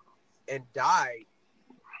and died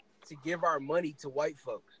to give our money to white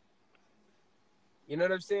folks. You know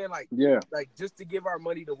what I'm saying? Like, like just to give our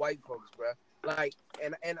money to white folks, bro. Like,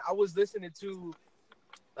 and I was listening to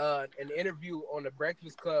an interview on the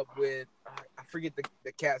Breakfast Club with I forget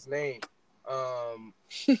the cat's name.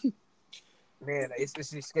 Man,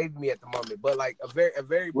 it's escaped me at the moment. But like a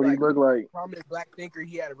very what do you look like? Prominent black thinker.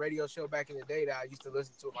 He had a radio show back in the day that I used to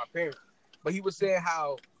listen to with my parents. But he was saying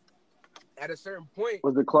how at a certain point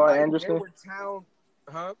was it Claude Anderson? There were towns,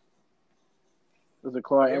 Was it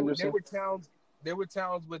Claude Anderson? There were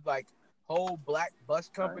towns with like whole black bus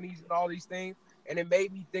companies and all these things. And it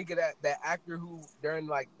made me think of that actor who during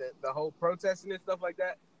like the whole protesting and stuff like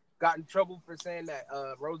that got in trouble for saying that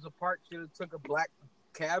Rosa Parks should have took a black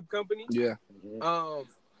cab company. Yeah. The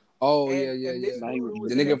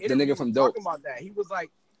nigga from Dope. Talking about that,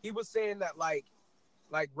 he was saying that like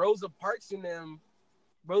Rosa Parks and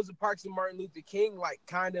Martin Luther King like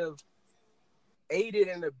kind of aided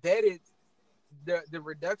and abetted the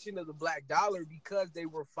reduction of the black dollar because they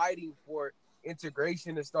were fighting for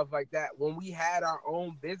integration and stuff like that when we had our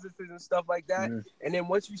own businesses and stuff like that. And then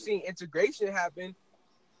once you see integration happen,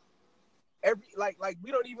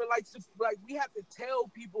 we don't even we have to tell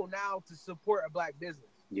people now to support a black business.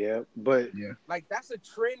 Yeah, but like that's a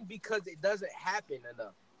trend because it doesn't happen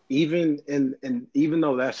enough. Even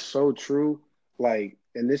though that's so true, like,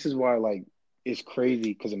 and this is why like it's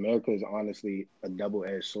crazy because America is honestly a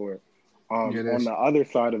double-edged sword. On the other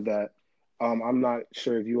side of that, I'm not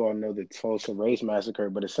sure if you all know the Tulsa Race Massacre,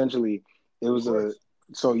 but essentially it was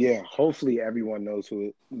hopefully everyone knows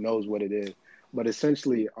what it is. But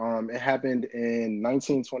essentially, it happened in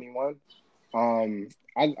 1921.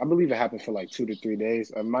 I believe it happened for like 2 to 3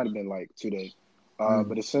 days. It might have been like 2 days.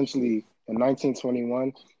 But essentially in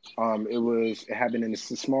 1921, it happened in a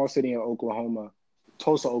small city in Oklahoma,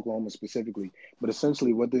 Tulsa, Oklahoma specifically. But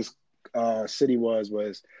essentially what this city was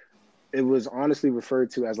it was honestly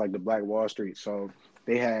referred to as like the Black Wall Street. So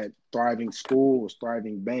they had thriving schools,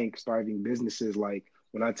 thriving banks, thriving businesses. Like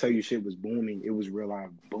when I tell you shit was booming, it was real life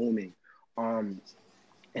booming. And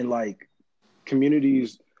like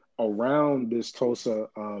communities around this Tulsa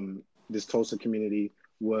community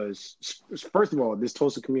was, first of all, this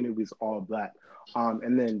Tulsa community was all black.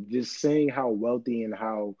 And then just seeing how wealthy and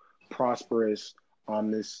how prosperous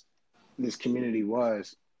this community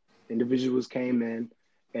was, individuals came in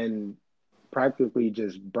and practically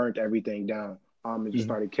just burnt everything down and just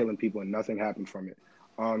started killing people and nothing happened from it.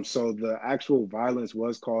 So the actual violence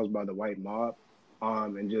was caused by the white mob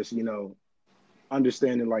and just,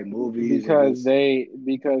 understanding like movies. Because they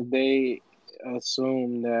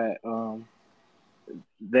assumed that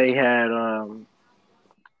they had a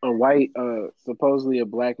white, supposedly a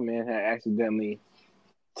black man had accidentally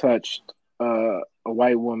touched a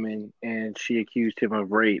white woman and she accused him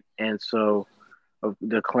of rape. And so of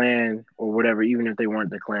the Klan or whatever, even if they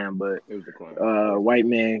weren't the Klan, but it was the Klan. White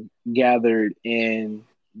man gathered and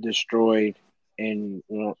destroyed and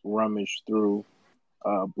rummaged through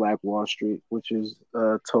Black Wall Street, which is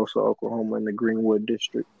Tulsa, Oklahoma, in the Greenwood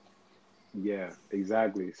district. Yeah,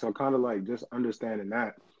 exactly. So kind of like just understanding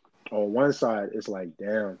that on one side, it's like,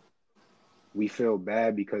 damn, we feel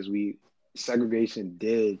bad because segregation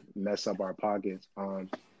did mess up our pockets.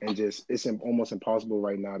 And just it's almost impossible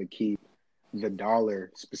right now to keep the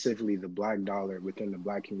dollar, specifically the black dollar, within the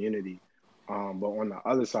black community. But on the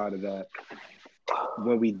other side of that,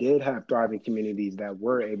 when we did have thriving communities that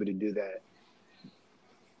were able to do that,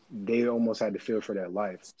 they almost had to feel for their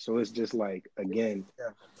life. So it's just like, again,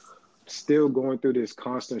 still going through this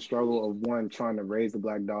constant struggle of one, trying to raise the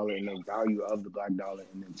black dollar and the value of the black dollar,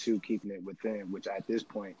 and then two, keeping it within, which at this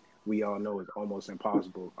point, we all know is almost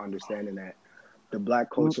impossible, understanding that the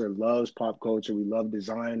black culture loves pop culture. We love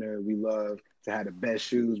designer. We love to have the best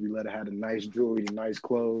shoes. We love to have the nice jewelry, the nice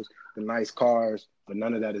clothes, the nice cars, but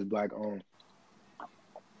none of that is black owned.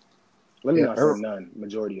 Let me not say none,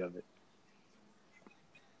 majority of it.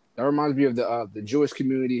 That reminds me of the Jewish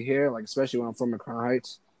community here, like especially when I'm from Crown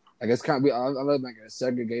Heights. Like it's kind of, I live in like a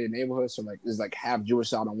segregated neighborhood, so like there's like half Jewish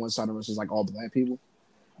side on one side of us is like all black people.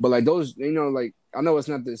 But like those, like I know it's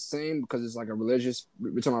not the same because it's like we're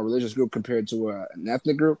talking about a religious group compared to an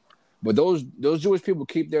ethnic group. But those Jewish people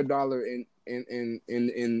keep their dollar in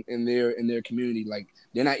their community. Like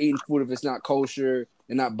they're not eating food if it's not kosher.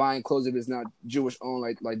 They're not buying clothes if it's not Jewish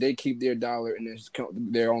owned. Like they keep their dollar in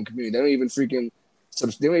their own community. They don't even freaking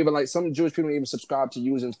They don't even like some Jewish people don't even subscribe to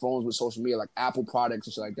using phones with social media, like Apple products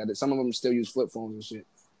and shit like that. Some of them still use flip phones and shit.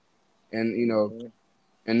 And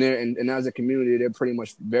and as a community, they're pretty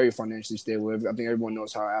much very financially stable. I think everyone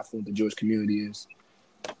knows how affluent the Jewish community is.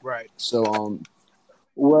 Right. So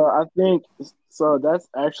well, I think so. That's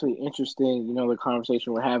actually interesting. The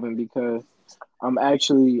conversation we're having because I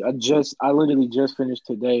literally just finished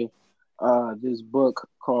today. This book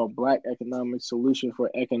called Black Economic Solution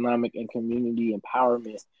for Economic and Community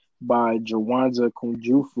Empowerment by Jawanza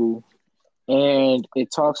Kunjufu. And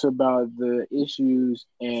it talks about the issues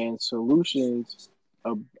and solutions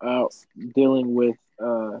about dealing with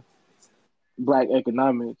Black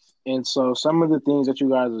economics. And so some of the things that you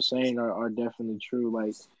guys are saying are definitely true.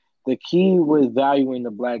 Like the key with valuing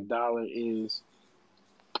the Black dollar is,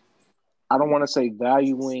 I don't want to say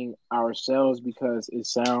valuing ourselves because it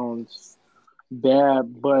sounds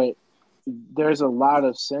bad, but there's a lot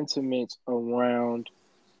of sentiments around,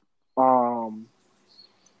 I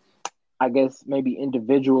guess maybe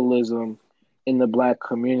individualism in the Black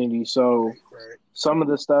community. So some of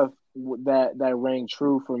the stuff that rang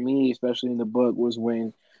true for me, especially in the book, was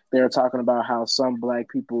when they were talking about how some Black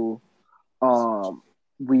people,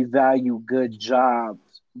 we value good jobs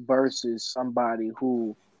versus somebody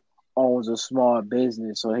who owns a small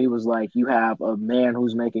business. So he was like, you have a man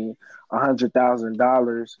who's making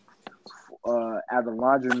 $100,000 at a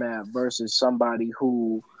laundromat versus somebody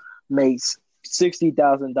who makes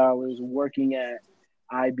 $60,000 working at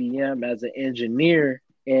IBM as an engineer.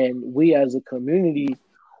 And we as a community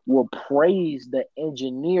will praise the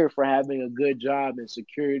engineer for having a good job and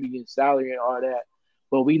security and salary and all that.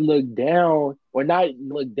 But we look down, or not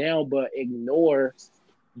look down, but ignore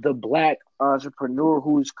the Black entrepreneur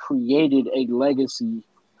who's created a legacy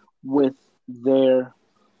with their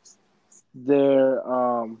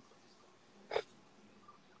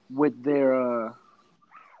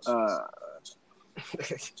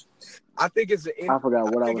I think it's I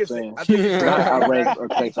forgot what I was saying. I read a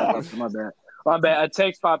text popped up. My bad. A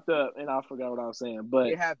text popped up and I forgot what I was saying. But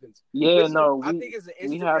it happens. Yeah, I think it's an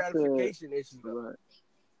instant gratification issue. Though.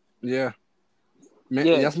 Yeah. Man,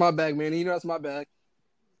 yeah, that's my bag, man. That's my bag.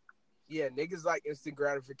 Yeah, niggas like instant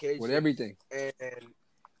gratification with everything, and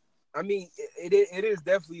I mean it is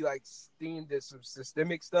definitely like themed to some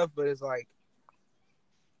systemic stuff, but it's like,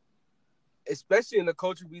 especially in the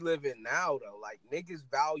culture we live in now, though, like niggas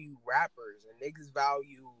value rappers and niggas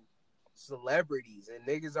value celebrities, and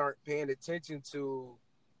niggas aren't paying attention to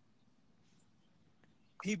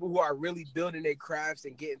people who are really building their crafts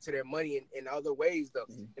and getting to their money in other ways, though.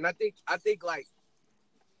 Mm-hmm. And I think like,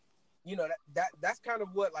 that's kind of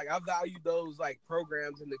what, like, I value those like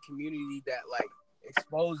programs in the community that like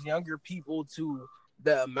expose younger people to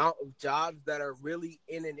the amount of jobs that are really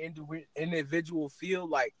in an individual field.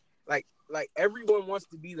 Like everyone wants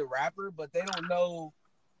to be the rapper, but they don't know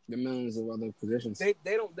the millions of other positions. They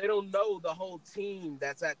don't know the whole team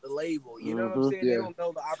that's at the label. You know what I'm saying? Yeah. They don't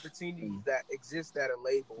know the opportunities that exist at a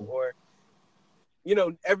label, or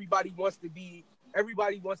everybody wants to be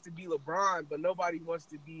LeBron, but nobody wants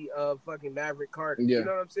to be fucking Maverick Carter. Yeah. You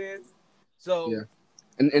know what I'm saying? So yeah,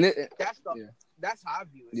 and that's how I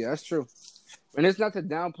view it. Yeah, that's true. And it's not to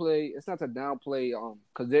downplay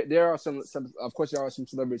because there are some of course there are some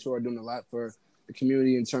celebrities who are doing a lot for the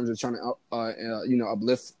community in terms of trying to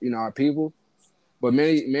uplift our people, but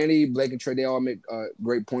many Blake and Trey, they all make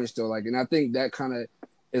great points though. Like, and I think that kind of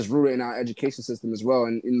is rooted in our education system as well.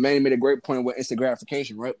 And Manny made a great point with instant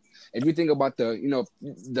gratification, right? If you think about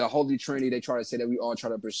the holy trinity they try to say that we all try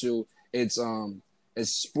to pursue, it's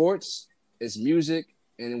sports, it's music,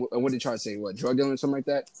 and what they try to say, what, drug dealing or something like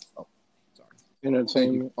that? Oh, sorry.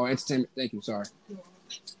 Entertainment. Entertainment. Thank you. Sorry.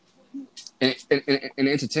 And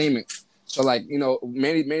entertainment. So, like,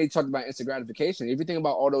 Manny talked about instant gratification. If you think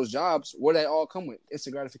about all those jobs, what they all come with?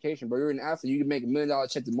 Instant gratification. But you're an athlete, you can make $1 million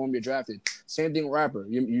check the moment you're drafted. Same thing with rapper.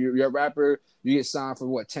 You're a rapper, you get signed for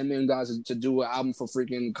what, $10 million to do an album for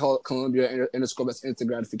freaking Columbia Interscope. That's instant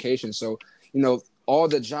gratification. So, all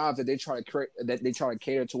the jobs that they try to create, that they try to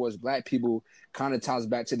cater towards Black people, kind of ties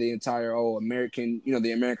back to the entire American,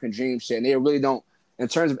 the American dream shit. And they really don't. In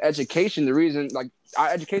terms of education, the reason, like, our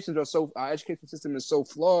education system is so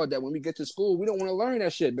flawed that when we get to school, we don't want to learn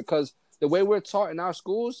that shit, because the way we're taught in our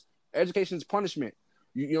schools, education is punishment.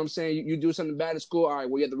 You know what I'm saying? You do something bad in school, all right,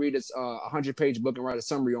 well, you have to read this 100-page book and write a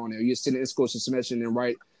summary on it. You sit in school submission and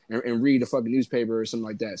write and read a fucking newspaper or something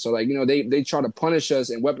like that. So, like, they try to punish us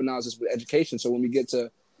and weaponize us with education. So when we get to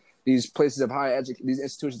these places of these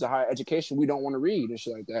institutions of higher education, we don't want to read and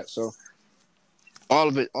shit like that. So all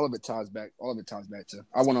of it ties back to,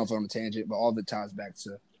 I went off on a tangent, but all of it ties back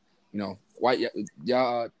to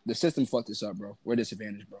y'all, the system fucked us up, bro. We're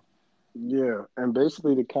disadvantaged, bro. Yeah, and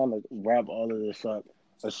basically to kind of wrap all of this up,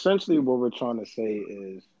 essentially what we're trying to say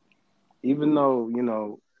is, even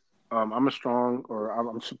though I'm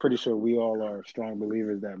pretty sure we all are strong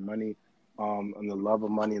believers that money, and the love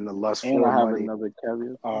of money and the lust for money,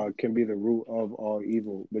 can be the root of all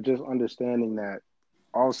evil. But just understanding that,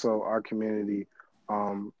 also our community,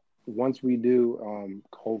 once we do,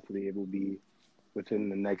 hopefully it will be within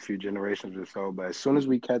the next few generations or so. But as soon as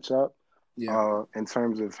we catch up, in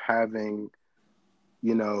terms of having,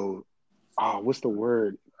 what's the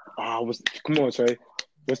word? Come on, Trey.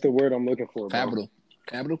 What's the word I'm looking for? Capital.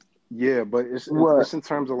 Yeah, but it's in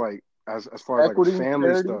terms of like as far as equity, like family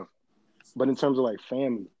charity? Stuff. But in terms of like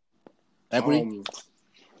family, equity,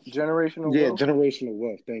 generational wealth? Generational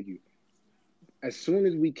wealth. Thank you. As soon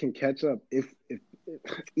as we can catch up, if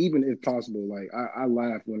even if possible, like I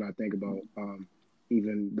laugh when I think about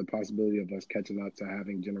even the possibility of us catching up to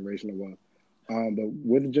having generational wealth. But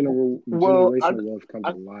with generational wealth comes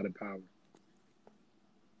a lot of power.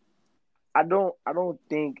 I don't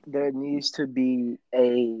think there needs to be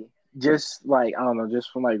just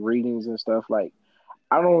from like readings and stuff, like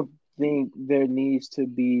I don't think there needs to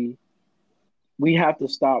be, we have to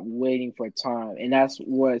stop waiting for time. And that's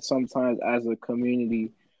what sometimes as a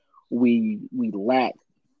community we lack,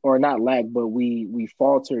 or not lack, but we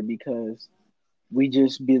falter, because we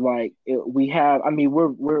just be like,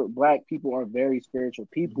 we're Black people are very spiritual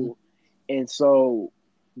people. Mm-hmm. And so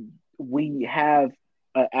we have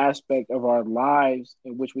an aspect of our lives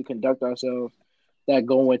in which we conduct ourselves that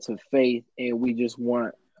go into faith, and we just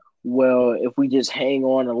want, well, if we just hang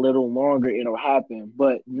on a little longer, it'll happen.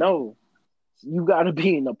 But no, you got to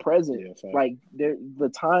be in the present. Yeah, like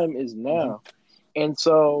the time is now. Mm-hmm. And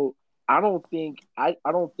so I don't think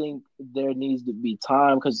there needs to be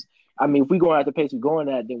time, because if we go at the pace we're going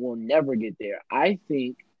at, then we'll never get there. I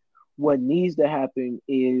think what needs to happen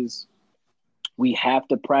is we have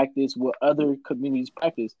to practice what other communities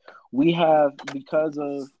practice. We have, because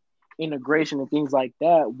of integration and things like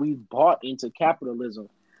that, we bought into capitalism.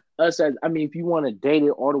 Us as, if you want to date it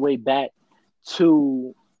all the way back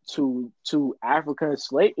to Africa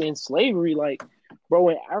and slavery, like, bro,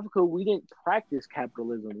 in Africa, we didn't practice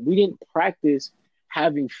capitalism. We didn't practice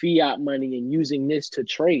having fiat money and using this to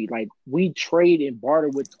trade. Like, we trade and barter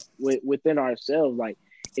within ourselves. Like,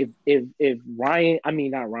 if Ryan,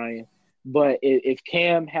 not Ryan, but if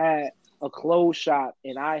Cam had a clothes shop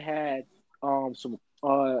and I had I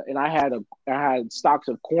had stocks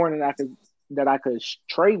of corn that I could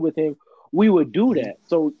trade with him, we would do that.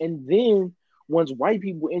 So, and then once white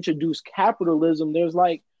people introduce capitalism, there's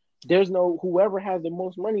no, whoever has the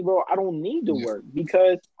most money, bro, I don't need to work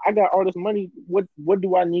because I got all this money. What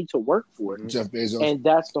do I need to work for? Jeff Bezos. And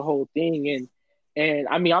that's the whole thing. And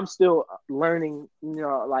I'm still learning,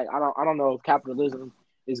 like, I don't know if capitalism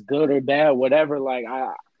is good or bad, whatever.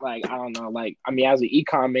 I don't know. As an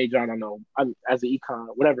econ major, I don't know. As an econ,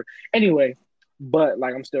 whatever. Anyway, but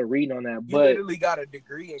I'm still reading on that. You literally got a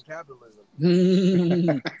degree in capitalism.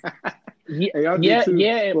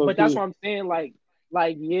 yeah, but that's what I'm saying.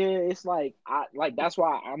 It's that's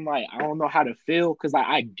why I'm like, I don't know how to feel, because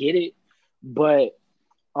I get it, but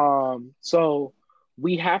so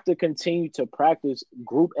we have to continue to practice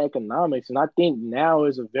group economics, and I think now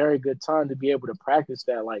is a very good time to be able to practice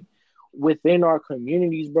that. Like, within our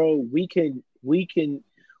communities, bro, we can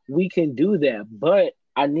do that, but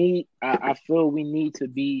I feel we need to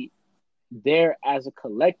be there as a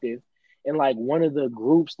collective, and like one of the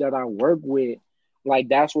groups that I work with, like,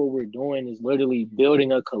 that's what we're doing, is literally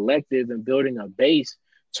building a collective and building a base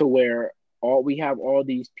to where we have all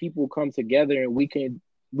these people come together, and we can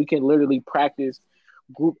literally practice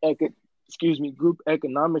group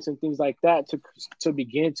economics and things like that to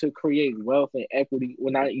begin to create wealth and equity.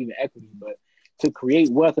 Well, not even equity, but to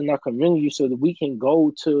create wealth in our community, so that we can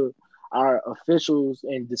go to our officials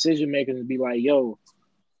and decision makers and be like, yo,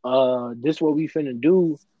 this is what we finna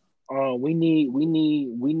do. We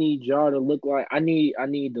need y'all to look like, I need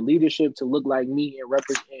the leadership to look like me and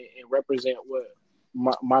represent what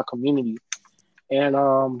my community. And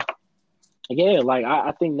I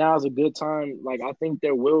think now is a good time. Like, I think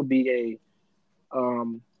there will be a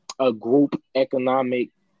group economic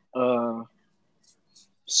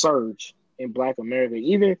surge in Black America.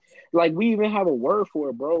 Even we even have a word for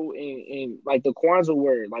it, bro. In like the Kwanzaa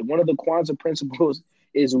word, like one of the Kwanzaa principles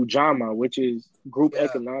is Ujamaa, which is group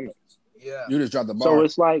economics. Yeah, you just dropped the bar. So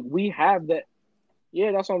it's like we have that.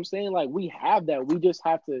 Yeah, that's what I'm saying. Like, we have that. We just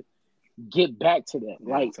have to get back to that.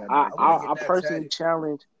 Like, I personally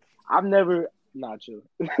challenge. I've never not true.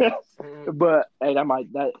 But hey, that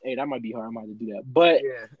might be hard. I might do that. But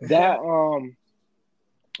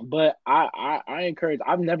but I encourage.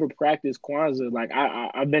 I've never practiced Kwanzaa. Like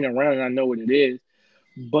I've been around and I know what it is.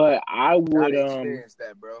 But I would experience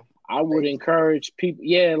that, bro. I would encourage people.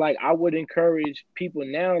 Yeah, like I would encourage people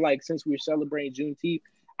now. Like since we're celebrating Juneteenth,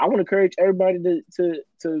 I would encourage everybody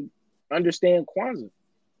to understand Kwanzaa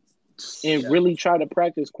and really try to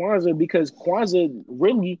practice Kwanzaa, because Kwanzaa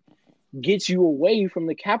really gets you away from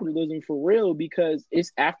the capitalism for real, because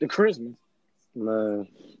it's after Christmas. Man,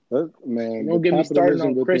 don't get me started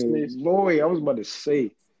on Christmas. Boy, I was about to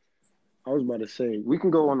say, we can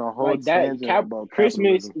go on a whole like tangent about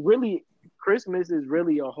Christmas. Really, Christmas is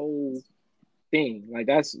really a whole thing. Like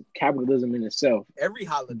that's capitalism in itself. Every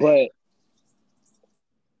holiday.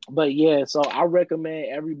 But yeah, so I recommend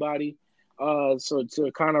everybody. So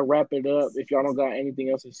to kind of wrap it up, if y'all don't got anything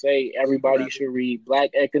else to say, everybody should read Black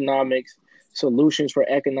Economics: Solutions for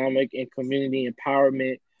Economic and Community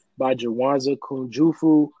Empowerment by Jawanza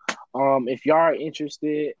Kunjufu. If y'all are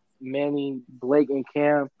interested, Manny, Blake, and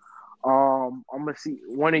Cam, I'm gonna see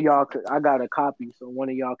one of y'all. I got a copy, so one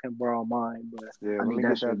of y'all can borrow mine. But yeah, let me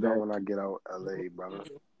get that done when I get out LA, brother.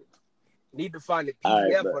 Need to find the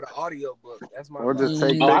PDF for the audio book. That's my. Or just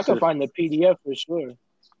take. I can find the PDF for sure.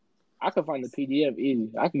 I can find the PDF easy.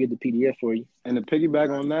 I can get the PDF for you. And to piggyback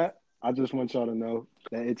on that, I just want y'all to know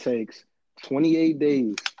that it takes 28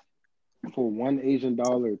 days for $1 Asian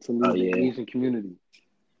dollar to leave the Asian community.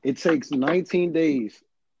 It takes 19 days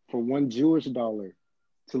for $1 Jewish dollar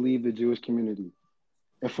to leave the Jewish community.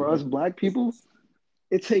 And for us Black people,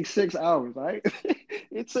 it takes 6 hours, right?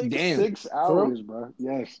 It takes 6 hours, bro.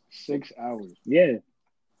 Yes, 6 hours. Yeah.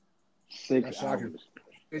 6 hours.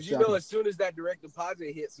 Because you know, as soon as that direct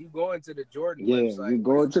deposit hits, you go into the Jordan website. Yeah, you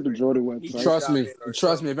go into the Jordan website. Trust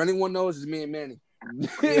me. If anyone knows, it's me and Manny.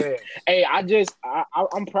 Yeah. Hey,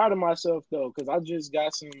 I'm proud of myself though, because I just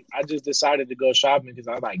decided to go shopping because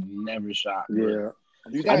I like never shop. Yeah.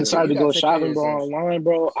 I decided to go shopping, bro, online,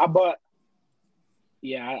 bro. I bought.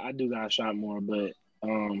 Yeah, I do gotta shop more, but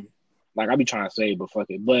like I be trying to save, but fuck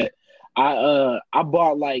it. But I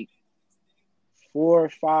bought like 4 or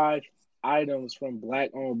 5 items from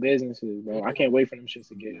Black-owned businesses, bro. I can't wait for them shits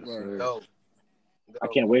to get here. I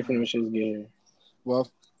can't wait for them shits to get here. Well,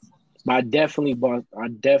 but I definitely bought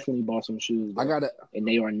some shoes, bro, and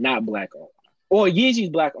they are not Black-owned. Or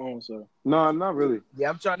Yeezy's Black-owned, so. No, not really. Yeah,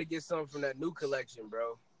 I'm trying to get some from that new collection,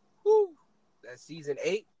 bro. Woo! That season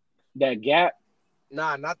 8. That Gap?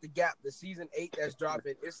 Nah, not the Gap. The season 8 that's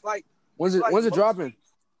dropping. It's like. When's it dropping?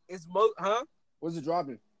 When's it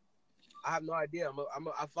dropping? I have no idea.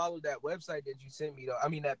 I followed that website that you sent me though. I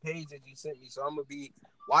mean that page that you sent me, so I'm gonna be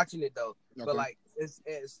watching it though. Okay. But like it's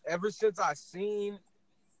ever since I saw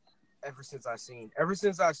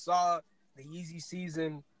the Yeezy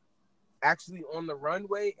season actually on the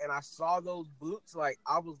runway and I saw those boots, like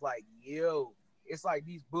I was like, yo, it's like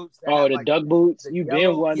these boots that have, the like, duck boots. The you yellow,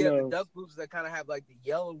 been one the duck boots that kind of have like the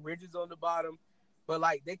yellow ridges on the bottom, but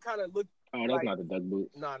like they kind of look. Oh, that's not the duck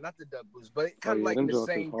boots. No, not the duck boots, but it kind of like the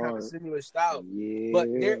same kind of similar style. Yeah. But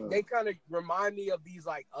they kind of remind me of these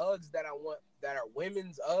like Uggs that I want, that are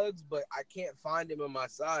women's Uggs, but I can't find them in my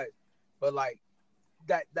size. But like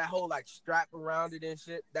that whole like strap around it and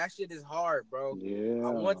shit, that shit is hard, bro. Yeah.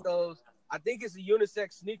 I want those. I think it's a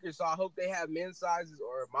unisex sneaker, so I hope they have men's sizes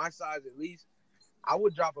or my size at least. I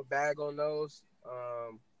would drop a bag on those.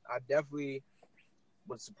 I definitely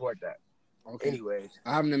would support that. Okay. Anyways,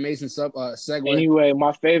 I have an amazing segue. Anyway,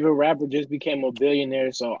 my favorite rapper just became a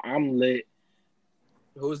billionaire, so I'm lit.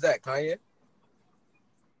 Who's that? Kanye?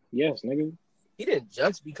 Yes, nigga. He didn't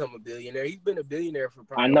just become a billionaire. He's been a billionaire for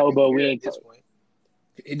probably. I know, but we ain't. At this point.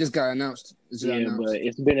 It just got announced. Announced. But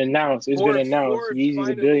it's been announced. Forbes Yeezy's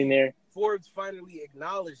a billionaire. Forbes finally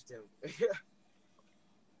acknowledged him.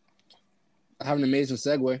 I have an amazing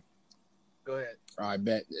segue. Go ahead. All right,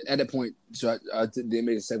 bet. At that point, so the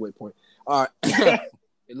amazing segue point. All right.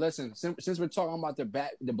 Listen, since we're talking about the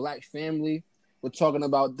Black family, we're talking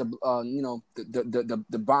about the bond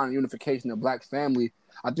and unification of Black family.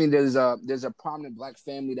 I think there's a prominent Black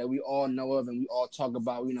family that we all know of and we all talk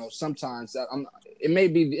about. You know, sometimes it may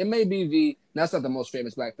be that's not the most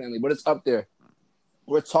famous Black family, but it's up there.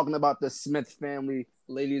 We're talking about the Smith family,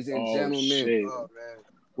 ladies and gentlemen. Shit. Oh man.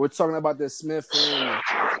 We're talking about the Smith family.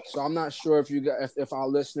 So I'm not sure if our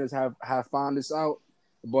listeners have found this out,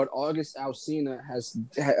 but August Alsina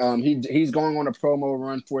he's going on a promo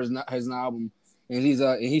run for his album, and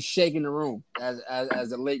he's shaking the room as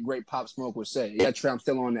the late great Pop Smoke would say. Yeah, Trey, I'm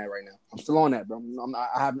still on that right now. I'm still on that, bro.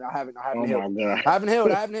 I haven't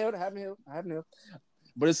healed. I haven't healed.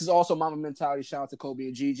 But this is also mama mentality. Shout out to Kobe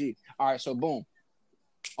and Gigi. All right, so boom.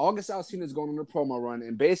 August Alsina is going on a promo run,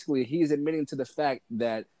 and basically he's admitting to the fact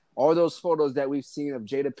that all those photos that we've seen of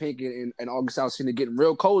Jada Pinkett and August Alsina getting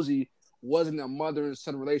real cozy wasn't a mother and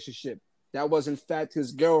son relationship. That was, in fact,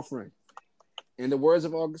 his girlfriend. In the words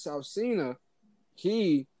of August Alsina,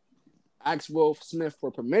 he asked Will Smith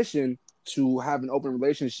for permission to have an open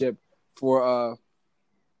relationship for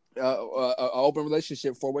open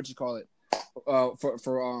relationship for what you call it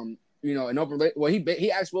an open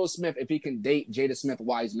he asked Will Smith if he can date Jada Smith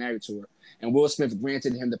while he's married to her, and Will Smith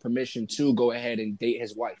granted him the permission to go ahead and date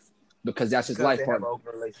his wife because that's his life partner.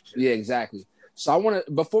 Yeah, exactly. So I want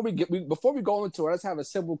to before we go into it, let's have a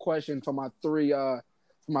simple question for my three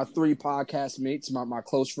podcast mates, my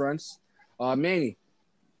close friends. Manny,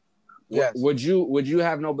 yes. Would you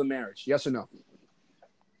have an open marriage? Yes or no?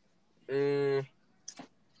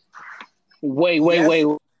 Wait.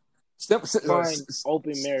 Find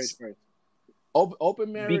open marriage first.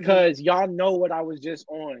 Open marriage because y'all know what I was just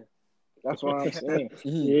on. That's what I'm saying.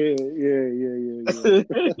 Yeah.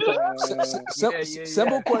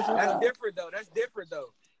 Simple question. That's different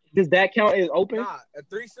though. Does that count as open? Nah, a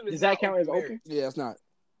threesome is. Does that count as open? Yeah, it's not.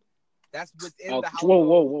 That's within the house.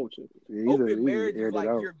 Whoa. Open marriage is like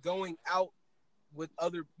you're going out with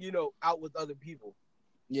other people.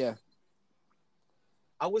 Yeah.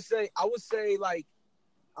 I would say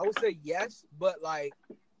yes, but like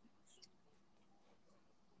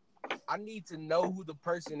I need to know who the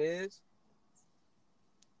person is.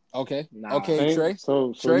 Okay. Okay, Trey.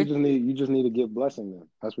 So Trey? you just need to give blessing then.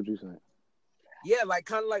 That's what you're saying. Yeah, like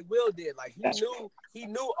kind of like Will did. Like he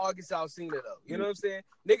knew August Alsina though. You know what I'm saying?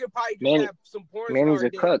 Nigga probably could have some porn. Manny's a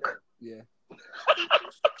cook. Yeah.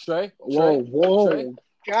 Trey. Whoa. Trey?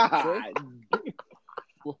 God. Trey?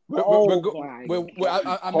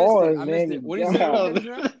 I missed it. What did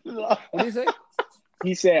he say?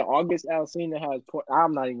 He said August Alsina has.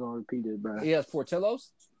 I'm not even gonna repeat it, bro. He has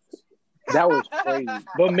Portillo's. That was crazy.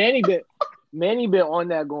 But Manny been on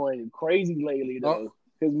that going crazy lately though.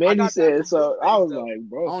 Because Manny said so. I was like,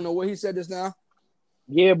 bro. I don't know what he said just now.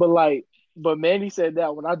 Yeah, but Manny said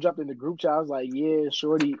that when I jumped in the group chat, I was like, yeah,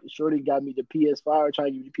 Shorty got me the PS5,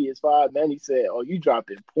 trying to give me the PS5. Manny said, oh, you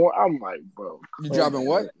dropping porn? I'm like, bro. You dropping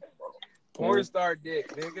what? Porn star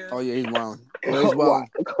dick, nigga. Oh, yeah, he's wilding. He's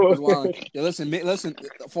wilding. Yeah, listen.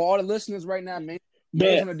 For all the listeners right now,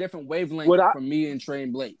 Manny's on a different wavelength from me and Trey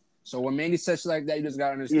and Blake. So when Manny says shit like that, you just got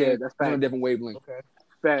to understand that's on a different wavelength. Okay.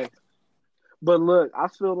 Fact. But look, I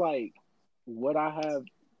feel like would I have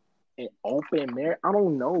an open marriage? I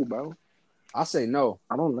don't know, bro. I say no.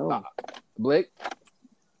 I don't know. Blake?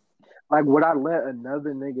 Like, would I let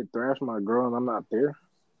another nigga thrash my girl and I'm not there?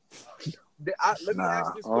 Let me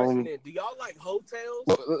ask this question then. Do y'all like hotels?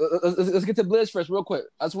 Let's get to Blizz first real quick.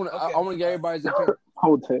 I want to get everybody's opinion.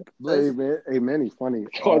 Hotel. Hey, man, he's funny.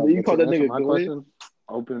 You call that nigga question?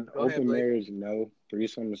 Open marriage, no.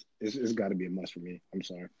 Threesome it's got to be a must for me. I'm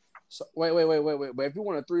sorry. So, wait. But if you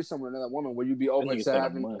want a threesome with another woman, would you be open to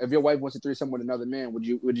having? If your wife wants a threesome with another man, would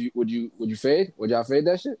you fade? Would y'all fade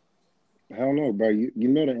that shit? Hell no, bro. You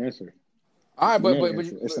know the answer. All right, but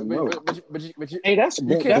hey, that's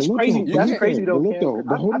crazy. That's crazy though.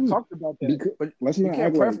 I talked about that. But let's not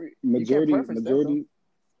act like majority.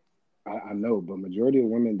 I know, but majority of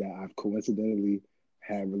women that I've coincidentally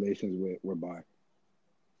had relations with were bi.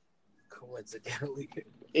 Coincidentally.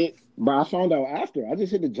 But I found out after. I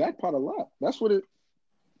just hit the jackpot a lot. That's what it,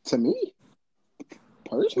 to me,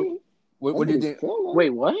 personally. What did you think?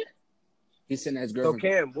 Wait, what? He's sitting as girlfriend. So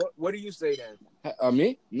Cam, what do you say then?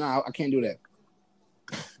 Me? No, I can't do that.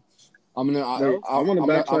 I want to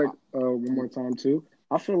backtrack one more time too.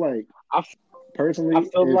 I feel like personally,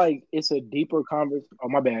 like it's a deeper conversation. Oh,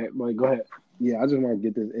 my bad. Like, go ahead. Yeah, I just want to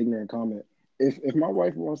get this ignorant comment. If my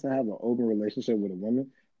wife wants to have an open relationship with a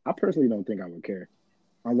woman, I personally don't think I would care,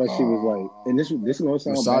 unless she was like, and this is gonna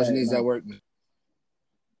sound misogyny at work.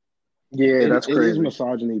 Yeah, that's crazy. It is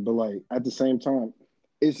misogyny, but like at the same time,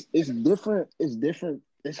 it's different. It's different.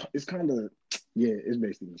 It's kind of it's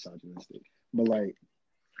basically misogynistic. But like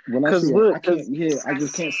when I see, I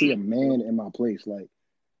just can't see a man in my place. Like,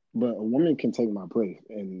 but a woman can take my place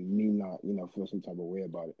and me not, feel some type of way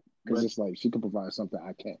about it because it's like she can provide something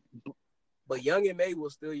I can't. But Young and May will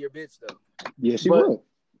steal your bitch though. Yeah, she will.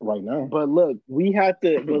 Right now. But look, you have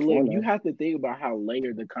to think about how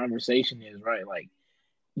layered the conversation is, right? Like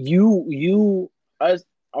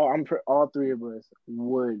all three of us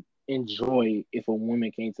would enjoy if a woman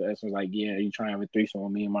came to us and was like, yeah, you trying to have a threesome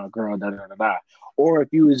with me and my girl, da da da da. Or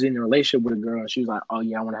if you was in a relationship with a girl and she was like, oh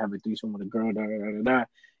yeah, I want to have a threesome with a girl, da da da da da,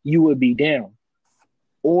 you would be down.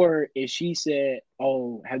 Or if she said,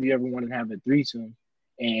 oh, have you ever wanted to have a threesome?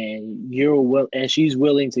 and and she's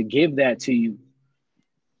willing to give that to you,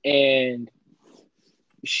 and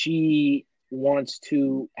she wants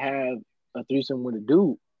to have a threesome with a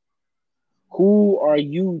dude, who are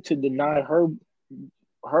you to deny her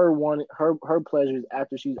pleasures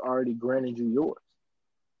after she's already granted you yours?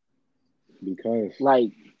 Because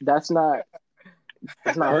like that's not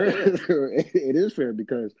fair. It is fair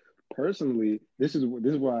because personally, this is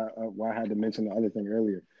why I had to mention the other thing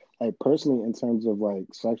earlier. Like personally, in terms of like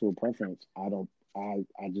sexual preference, I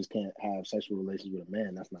just can't have sexual relations with a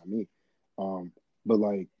man. That's not me. But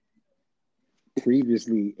like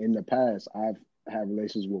previously in the past, I've had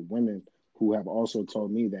relations with women who have also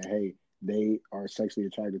told me that, hey, they are sexually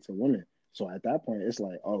attracted to women. So at that point, it's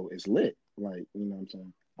like, oh, it's lit. Like, you know what I'm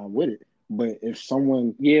saying? I'm with it. But if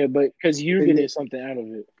someone... Yeah, but because you're getting something out of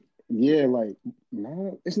it. Yeah, like,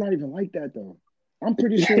 no, it's not even like that, though. I'm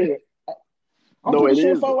pretty sure... I'm pretty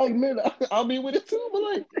sure if I like men, I'll be with it too, but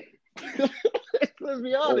like... let's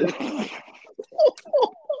be honest.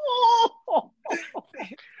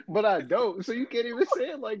 But I don't, so you can't even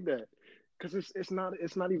say it like that. Because it's not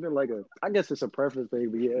even like a... I guess it's a preference thing,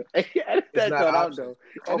 but yeah. Edit that out, though.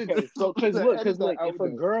 Okay, so because look, if a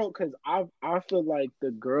girl... Because I feel like the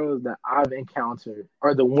girls that I've encountered,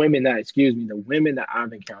 or the women that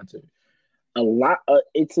I've encountered, a lot...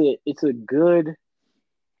 it's a good...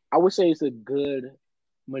 I would say it's a good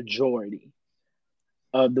majority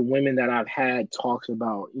of the women that I've had talks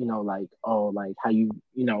about, you know, like, oh, like how you,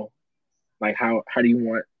 you know, like how do you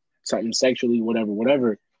want something sexually,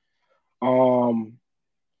 whatever.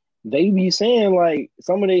 They be saying like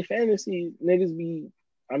some of their fantasies, niggas be,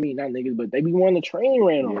 I mean not niggas, but they be wanting to train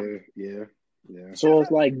ran on. Yeah. So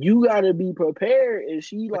it's like you gotta be prepared. And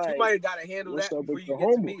she but like, you might have gotta handle that before you get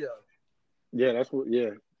to me though. Yeah, that's what.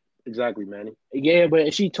 Yeah, exactly, Manny. Yeah, but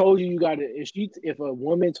if she told you gotta, if a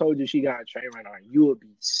woman told you she got a train ran on, you would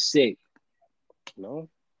be sick. No.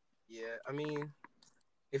 Yeah, I mean,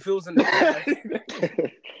 if it was in the past,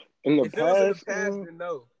 in the past, then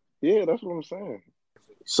no. Yeah, that's what I'm saying.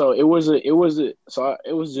 So it was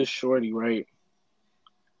just Shorty, right?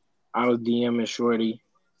 I was DMing Shorty,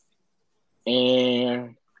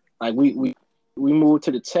 and like we moved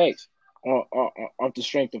to the text off the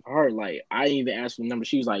strength of her. Like I didn't even ask for the number.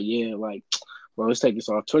 She was like, "Yeah, like, bro, let's take this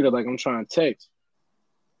off Twitter." Like I'm trying to text,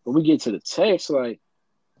 but we get to the text, like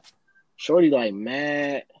Shorty like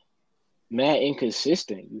mad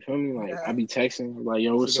inconsistent. You feel me? Like I be texting like,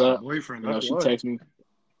 "Yo, what's up?" Boyfriend, you know, she texts me.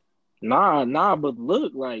 Nah, but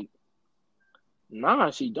look, like, nah,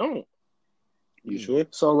 she don't. You sure?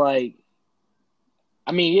 So, like,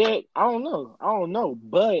 I mean, yeah, I don't know,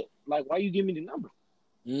 but, like, why you give me the number?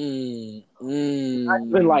 I've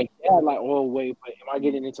been like that, like, oh, wait, but am I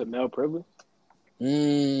getting into male privilege? I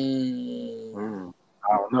don't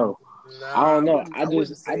know. Nah, I don't know. I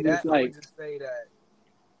just like, I would just say that.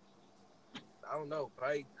 I don't know, but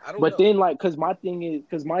I don't know. But then, like, cause my thing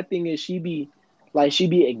is she be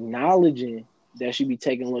acknowledging that she be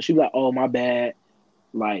taking a look. She be like, oh, my bad.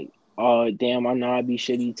 Like, oh, damn, I know I be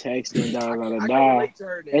shitty texting, da.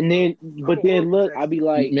 And then, but then look, I be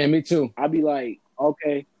like, man, me too. I be like,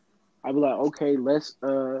 okay. Let's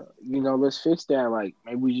let's fix that. Like,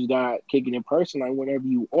 maybe we just got kick it in person. Like, whenever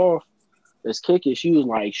you off, let's kick it. She was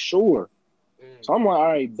like, sure. So I'm like, all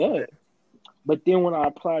right, bet. But then when I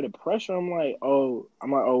apply the pressure, I'm like, oh,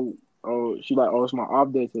 she's like, oh, it's my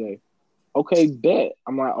off day today. Okay, bet.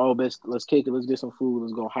 I'm like, oh, let's kick it. Let's get some food.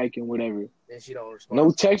 Let's go hiking, whatever. And she don't respond. No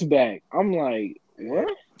text back. I'm like,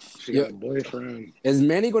 what? She got a boyfriend. Is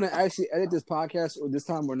Manny going to actually edit this podcast or this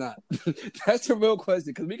time or not? That's the real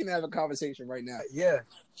question, because we can have a conversation right now. Yeah.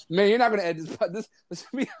 Man, you're not going to edit this.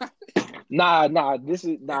 Nah.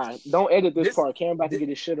 Don't edit this part. Cam about to get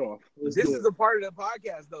his shit off. This is a part of the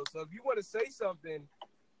podcast, though. So if you want to say something,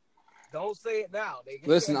 don't say it now.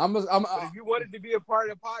 Listen, but if you want it to be a part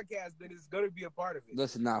of the podcast, then it's going to be a part of it.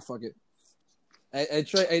 Listen, fuck it. Hey,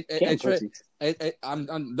 Trey,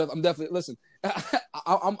 I'm definitely listen.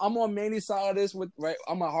 I'm on Manny's side of this.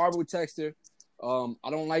 I'm a horrible texter. I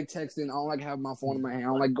don't like texting. I don't like having my phone in my hand. I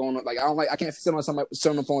don't like going I can't sit on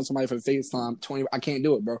the phone with somebody for FaceTime. I can't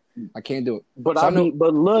do it, bro. I can't do it. But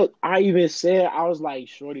but look, I even said, I was like,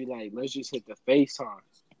 shorty, like, let's just hit the FaceTime.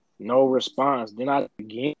 No response. Then I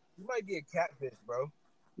again. You might be a catfish, bro.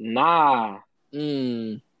 Nah.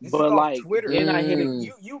 But like Twitter. Then I hit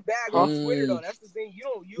it. You bag on Twitter though. That's the thing. You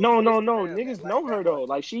don't use No. Niggas know her though.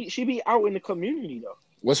 Like she be out in the community though.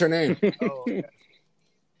 What's her name? Oh, okay.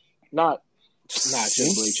 Not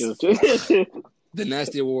chill. The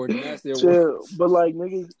nasty award. Chill. But like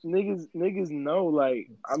niggas know.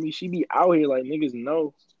 Like, I mean, she be out here. Like, niggas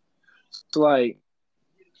know. So like,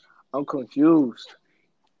 I'm confused.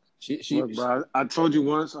 Look, bro, I told you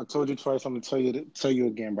once, I told you twice, I'm gonna tell you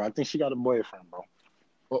again, bro. I think she got a boyfriend, bro.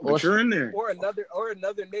 But you're in there. Or another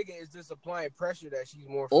nigga is just applying pressure that she's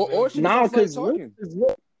more. Or she because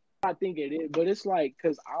I think it is, but it's like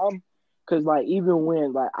because like even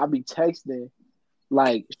when like I be texting,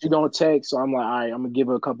 like she don't text, so I'm like, all right, I'm gonna give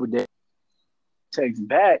her a couple days. Text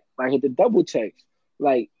back, like hit the double text,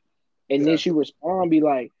 like, and then she respond, be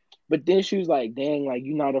like, but then she was like, dang, like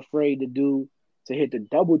you're not afraid to hit the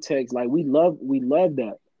double text, like we love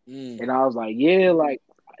that, and I was like, yeah, like.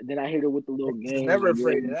 Then I hit her with the little game. Never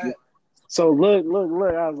afraid of that. So look.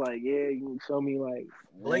 I was like, yeah, you feel me? Like,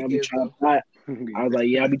 I was like,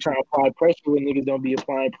 yeah, I be trying to apply pressure when niggas don't be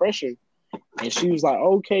applying pressure. And she was like,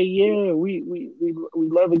 okay, yeah, we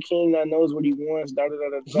love a king that knows what he wants. Da da da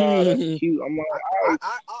da. That's cute. I'm like, I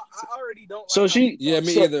already don't. So like she,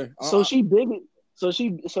 me either. So she bigging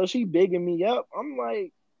me up. I'm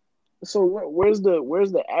like. So where's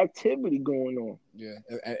the activity going on? Yeah,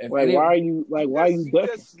 why are you ducking?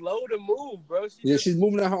 Just slow to move, bro. She's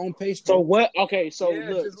moving at her own pace. Bro. So what? Okay, so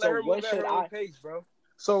look. Just let her move at her own pace, bro.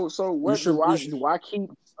 So what do I keep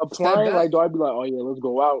applying? Like, do I be like, oh yeah, let's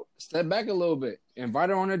go out? Step back a little bit. Invite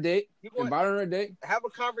her on a date. Have a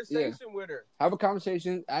conversation with her. Have a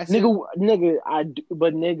conversation. Nigga,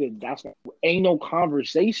 that's ain't no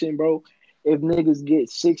conversation, bro. If niggas get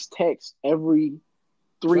 6 texts every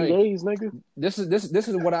 3 days, nigga. This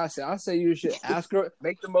is what I say. I say you should ask her.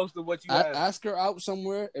 Make the most of what you have. Ask her out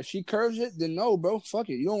somewhere. If she curves it, then no, bro. Fuck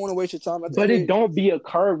it. You don't want to waste your time. But it don't be a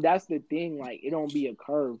curve. That's the thing. Like, it don't be a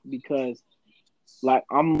curve because, like,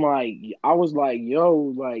 I was like,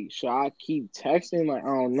 yo, like, should I keep texting? Like, I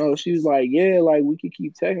don't know. She was like, yeah, like, we could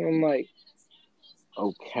keep texting. I'm like,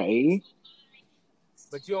 okay.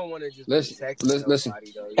 But you don't want to just listen. Though.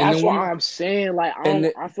 That's what I'm saying. Like,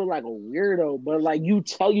 I feel like a weirdo, but like you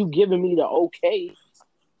giving me the okay.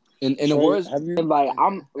 In the words, I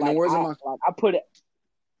put it.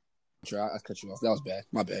 I cut you off. That was bad.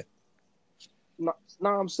 My bad. No,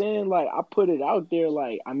 I'm saying like I put it out there.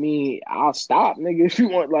 Like, I mean, I'll stop, nigga, if you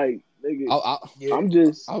want. Like, nigga, I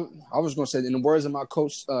was gonna say, in the words of my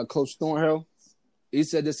coach, Coach Thornhill, he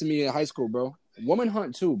said this to me in high school, bro. Woman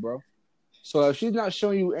hunt too, bro. So if she's not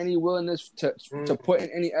showing you any willingness to put in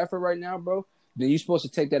any effort right now, bro, then you're supposed to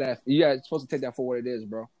take that. You're supposed to take that for what it is,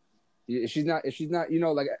 bro. If she's not, you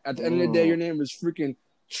know, like at the end of the day, your name is freaking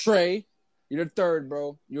Trey. You're the third,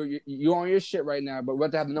 bro. You're on your shit right now, but we're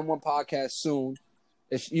about to have the #1 podcast soon.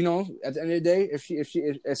 If you know, at the end of the day, it's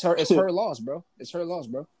her loss, bro. It's her loss,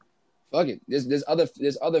 bro. Fuck it. There's other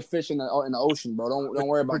fish in the ocean, bro. Don't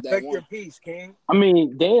worry about that. Protect your peace, King. I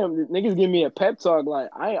mean, damn, niggas give me a pep talk. Like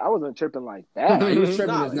I wasn't tripping like that. No, you was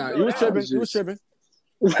tripping. You was tripping.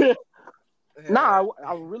 Nah,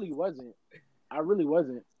 I really wasn't. All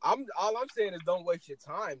I'm saying is don't waste your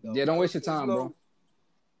time, though. Yeah, don't waste your time, bro.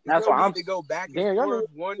 That's why I'm to go back and forth,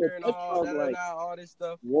 wondering all this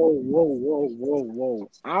stuff. Whoa!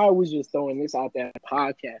 I was just throwing this out there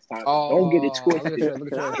podcast time. Don't get it twisted.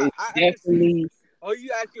 Definitely. Oh, you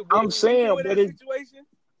actually? I'm saying, but it's situation.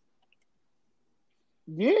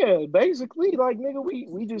 Yeah, basically, like nigga,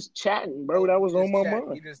 we just chatting, bro. That was on my mind.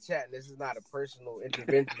 We just chatting. This is not a personal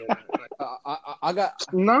intervention. I got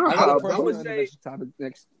a personal intervention topic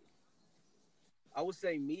next. I would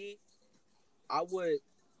say me.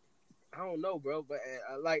 I don't know, bro, but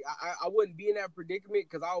like I wouldn't be in that predicament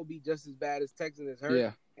because I would be just as bad as texting as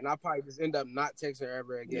her, and I'll probably just end up not texting her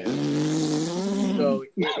ever again. So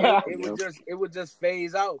it would just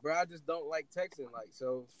phase out, bro. I just don't like texting, like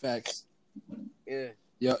so. Facts. Yeah.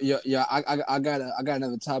 Yeah. I got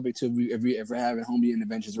another topic too. If we're having homie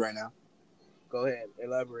interventions right now. Go ahead,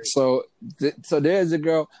 elaborate. So there's a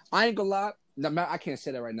girl. I ain't gonna lie. I can't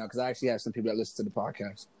say that right now because I actually have some people that listen to the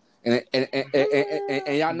podcast. And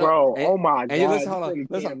y'all know, bro. Oh my god! And let's hold on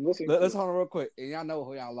real quick. And y'all know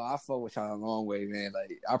who y'all are. I fuck with y'all a long way, man.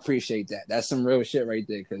 Like I appreciate that. That's some real shit right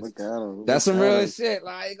there. Cause that's some real shit.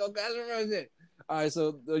 Like that's some real shit. All right,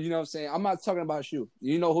 so you know what I'm saying. I'm not talking about you.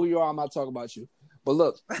 You know who you are. I'm not talking about you. But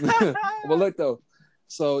look, though.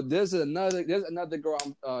 So there's another girl.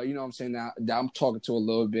 You know what I'm saying now that I'm talking to a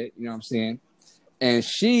little bit. You know what I'm saying. And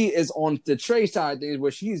she is on the Trey side of things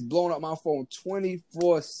where she's blowing up my phone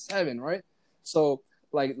 24/7, right? So,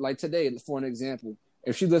 like today, for an example,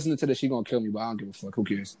 if she's listening to this, she's going to kill me, but I don't give a fuck. Who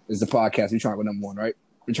cares? It's the podcast. We're trying to go #1, right?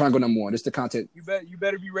 We're trying to go #1. This is the content. You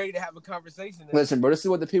better be ready to have a conversation. Then. Listen, bro, this is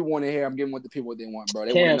what the people want to hear. I'm giving what the people what they want, bro.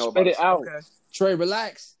 They want to know about it out. Okay. Trey,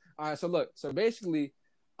 relax. All right, so look. So basically,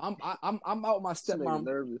 I'm out with my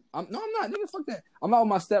stepmom. I'm not. Nigga, fuck that. I'm out with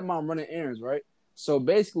my stepmom running errands, right? So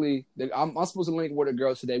basically, I'm supposed to link with a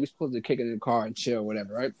girl today. We're supposed to kick it in the car and chill,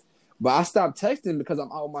 whatever, right? But I stopped texting because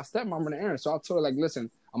I'm out with my stepmom in the errand. So I told her, like, listen,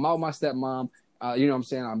 I'm out with my stepmom. You know what I'm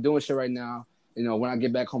saying? I'm doing shit right now. You know, when I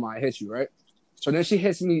get back home, I hit you, right? So then she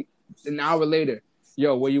hits me an hour later.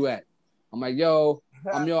 Yo, where you at? I'm like,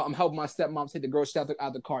 I'm helping my stepmom take the groceries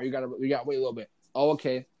out the car. You gotta wait a little bit. Oh,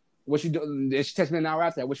 okay. What you doing? She texted me an hour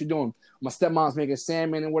after that. What you doing? My stepmom's making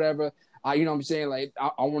salmon and whatever. You know what I'm saying? Like,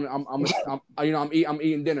 I'm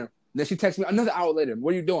eating dinner. Then she texts me another hour later.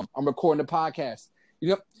 What are you doing? I'm recording the podcast. You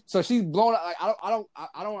know, so she's blown up. Like, I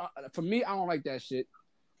don't. For me, I don't like that shit.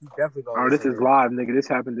 Definitely. This is live, nigga. This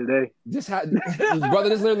happened today. Brother,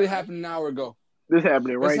 this literally happened an hour ago. This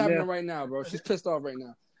happening right now. It's happening right now, bro. She's pissed off right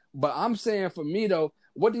now. But I'm saying for me though,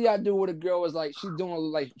 what do y'all do with a girl is like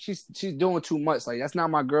she's doing too much? Like, that's not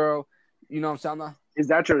my girl. You know what I'm saying? Is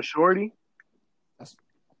that your shorty?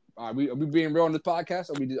 Are we being real on this podcast?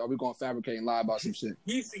 Or are we going to fabricate and lie about some shit?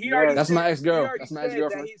 That's my ex-girl. That's my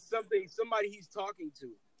ex-girlfriend. He's somebody he's talking to.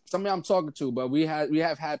 Somebody I'm talking to, but we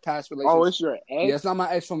have had past relationships. Oh, it's your ex? Yeah, it's not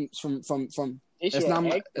my ex from. It's not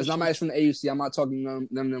my ex from the AUC. I'm not talking to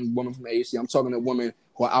them women from the AUC. I'm talking to women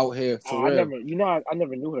who are out here for real. I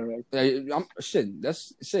never knew her. Right? That's shit.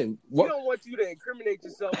 We don't want you to incriminate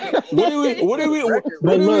yourself. What are we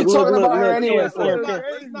talking about her anyway? Let's not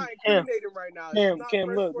incriminate him right now. Cam,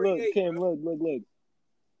 look.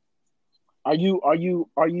 Are you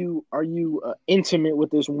intimate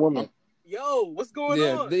with this woman? Yo, what's going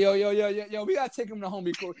on? Yo, we gotta take him to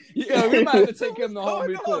homie court. Yeah, we might have to take him to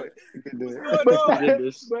homie court.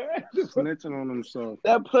 Snitching on himself.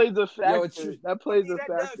 That plays a factor.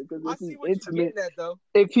 Because if he's intimate,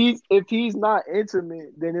 if he's not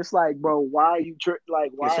intimate, then it's like, bro, why are you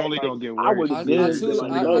like? Why? It's only gonna get worse. I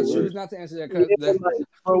choose not to answer that because,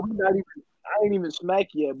 bro, I ain't even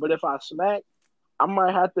smack yet. But if I smack, I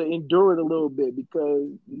might have to endure it a little bit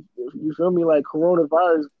because you feel me, like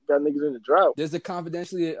coronavirus got niggas in the drought. There's a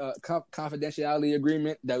confidentiality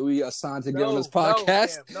agreement that we assigned to get on this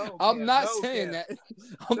podcast. I'm not saying that.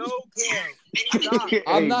 Stop.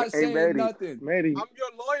 I'm not saying nothing. Matty, I'm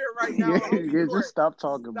your lawyer right now. Just stop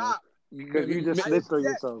talking, bro. Because you just snitched on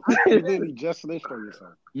yourself. You just snitched on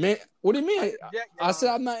yourself. Man, what do you mean? I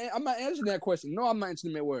said I'm not answering that question. No, I'm not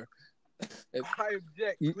intimate with her. I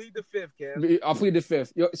object. Plead the fifth, Cam. I'll plead the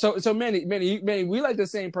fifth. So Manny, we like the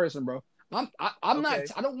same person, bro. I'm not.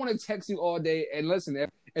 I don't want to text you all day. And listen,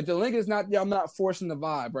 if the link is not there, I'm not forcing the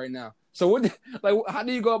vibe right now. So what? Like, how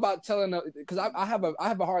do you go about telling? Because I have a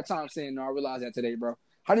hard time saying no. I realize that today, bro.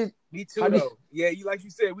 Me too, though. Yeah, you like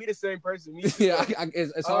you said, we the same person. Me too, yeah,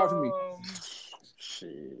 it's hard for me.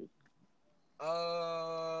 Shit.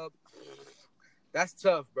 That's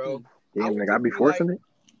tough, bro. Damn, nigga, I be forcing it.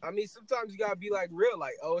 I mean, sometimes you gotta be like real,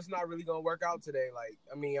 like, oh, it's not really gonna work out today. Like,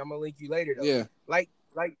 I mean, I'm gonna link you later though. Yeah. Like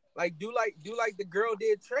do like the girl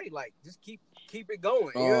did Trey. Like, just keep it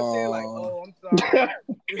going. You know what I'm saying? Like, oh, I'm sorry.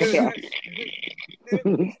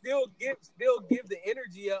 still give the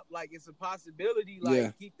energy up, like it's a possibility.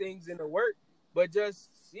 Like, keep things in the work, but just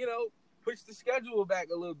push the schedule back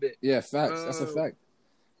a little bit. Yeah, facts. That's a fact.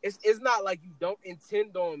 It's not like you don't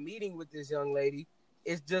intend on meeting with this young lady.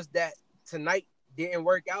 It's just that tonight didn't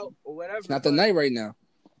work out or whatever. It's not the night right now.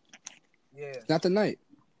 Yeah. It's not the night.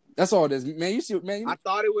 That's all it is. Man, I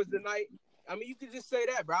thought it was the night. I mean, you could just say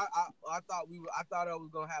that, bro. I thought I was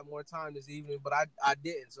gonna have more time this evening, but I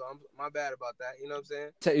didn't. So my bad about that. You know what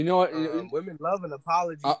I'm saying? You know what? Women love an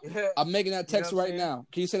apology. I'm making that text right now.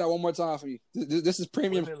 Can you say that one more time for me? This is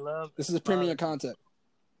premium. This is premium content.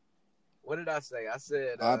 What did I say? I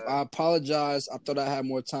said I apologize. I thought I had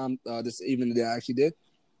more time this evening than I actually did.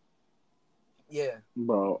 Yeah,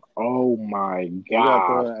 bro. Oh my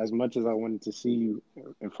god! As much as I wanted to see you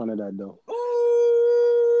in front of that door.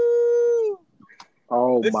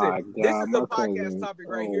 Oh my god! This is the podcast topic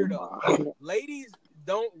right here, though. Ladies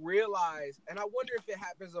don't realize, and I wonder if it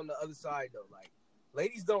happens on the other side though. Like,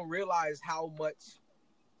 ladies don't realize how much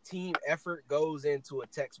team effort goes into a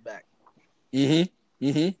text back.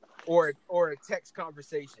 Or a text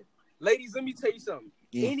conversation. Ladies, let me tell you something.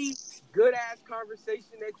 Any good ass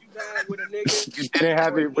conversation that you've had with a nigga, you didn't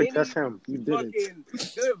have it with just him. You didn't. Fucking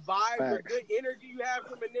good vibe or good energy you have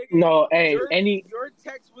from a nigga. No, hey, your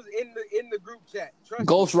text was in the group chat. Trust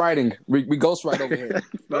ghost writing. We ghost write over here.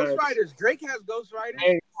 Ghost writers. Drake has ghost writers.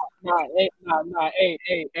 Hey,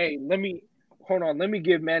 Hey, let me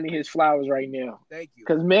give Manny his flowers right now. Thank you.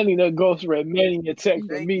 Because Manny the ghost read Manny a text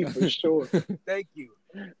for me for sure. Thank you.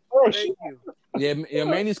 Thank you. Yeah,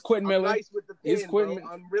 Manny's quitting Miller. Nice with the pen, he's quitting. Bro.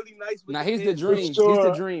 I'm really nice with now the he's pen. The dream. Sure. He's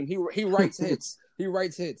the dream. He writes hits. He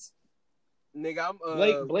writes hits. Nigga,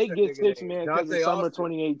 I'm Blake gets hits, man, because it's summer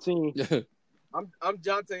 2018. I'm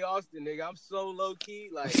Jonte Austin, nigga. I'm so low key,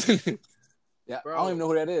 like yeah, bro. I don't even know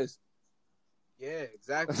who that is. Yeah,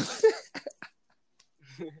 exactly.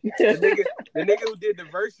 the nigga who did the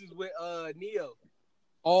verses with Neo.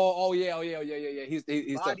 Oh yeah. He's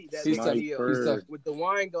tough. With the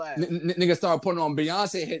wine glass. Nigga started putting on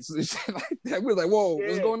Beyonce hits and shit like that. We was like, whoa,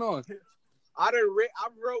 what's going on? I've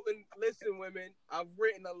written, listen, women, I've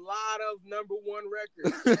written a lot of number one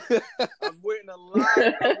records.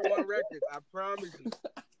 I promise you.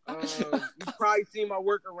 You've probably seen my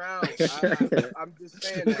work around. I'm just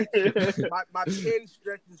saying that. My pen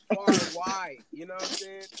stretches far and wide. You know what I'm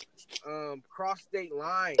saying? Cross state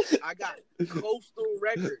lines. I got coastal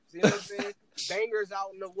records. You know what I'm saying? Bangers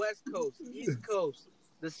out in the West Coast, East Coast,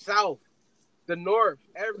 the South, the North,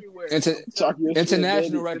 everywhere.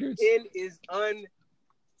 International records. The pen is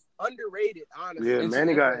underrated, honestly. Yeah,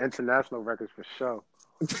 Manny got international records for sure.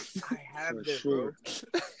 I have them, bro.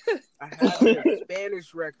 I have them.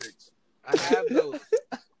 Spanish records. I have those.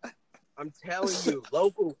 I'm telling you,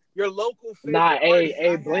 your local favorite. Nah,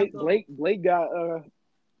 hey, Blake got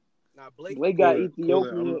Blake got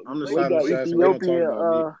Ethiopia.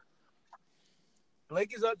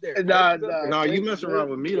 Blake is up there. Nah, you mess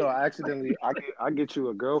around with me though. I accidentally, I get you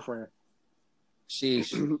a girlfriend.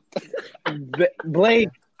 Sheesh. Blake,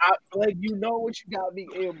 you know what you got me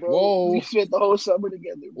in, bro. Whoa. We spent the whole summer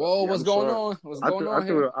together, bro. Whoa, what's going on? I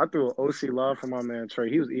threw an OC love for my man Trey.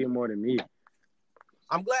 He was eating more than me.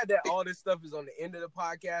 I'm glad that all this stuff is on the end of the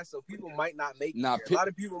podcast, so people might not make it here. A lot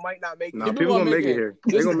of people might not make it. Nah, people gonna make it here.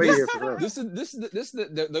 They're gonna make it here for real. This is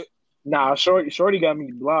the Nah, Shorty got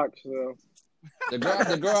me blocked, so. The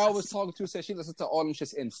girl I was talking to said she listened to all them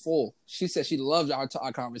shits in full. She said she loved our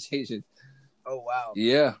conversation. Oh wow.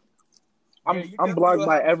 Yeah. I'm blocked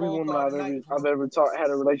by every woman I've ever had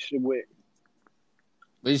a relationship with.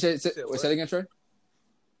 But you said again, Trey?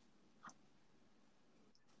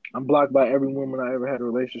 I'm blocked by every woman I ever had a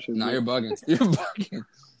relationship with. Nah, you're bugging. You're bugging.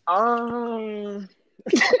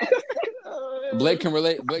 Blake can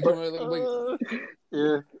relate.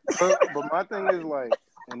 Yeah, but my thing is like,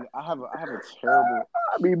 and I have a terrible.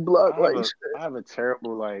 I mean, blocked I have a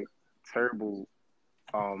terrible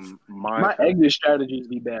mind. My exit strategies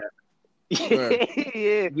be bad.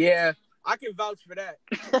 Yeah, I can vouch for that.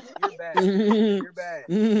 You're bad.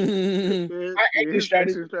 My exit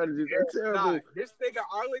strategies are terrible. Nah, this nigga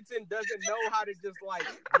Arlington doesn't know how to just like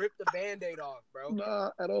rip the Band-Aid off, bro.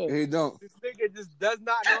 Nah, at all. He don't. This nigga just does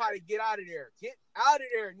not know how to get out of there. Get out of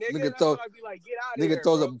there, nigga. Nigga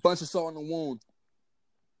throws bro. A bunch of salt in the wound.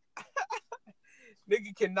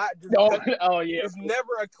 Nigga cannot just. Oh yeah. It's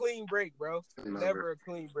never a clean break, bro. Never a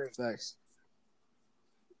clean break. Thanks.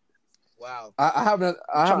 Wow. I have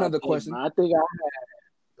another question. I think I had.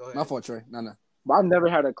 Go ahead. My fault, Trey. No. I've never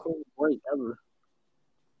had a clean break ever.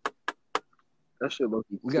 That shit look.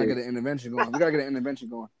 We gotta get an intervention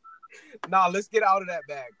going. Nah, let's get out of that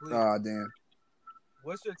bag, please. Oh damn.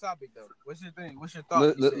 What's your topic though? What's your thing? What's your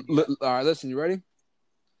thought? All right, listen. You ready?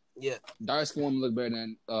 Yeah. Dark skinned women look better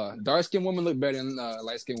than light skinned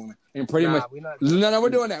women, and pretty much. No, we're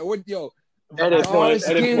doing that. That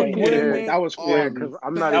was fair because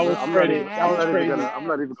I'm not even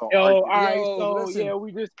going. All right. So listen.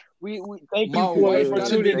 we thank you for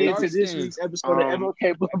tuning in to this week's episode of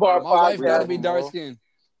MLK Boulevard Podcast. My wife gotta be dark skinned.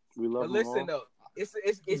 We love. But listen though, it's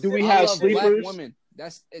do we have sleepers? Black women.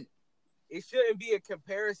 That's it. It shouldn't be a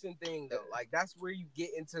comparison thing though. Like that's where you get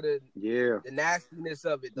into the nastiness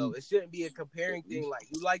of it though. It shouldn't be a comparing thing. Like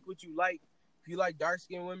you like what you like. If you like dark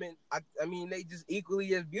skinned women, I mean they just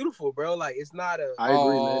equally as beautiful, bro. Like it's not a. I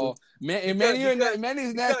agree,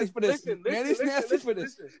 Manny's nasty for this. Manny's nasty for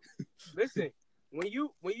this. Listen, when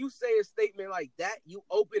you say a statement like that, you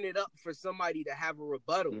open it up for somebody to have a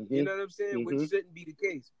rebuttal. Mm-hmm. You know what I'm saying? Mm-hmm. Which shouldn't be the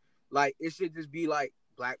case. Like it should just be like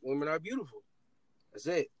black women are beautiful. That's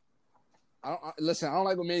it. I don't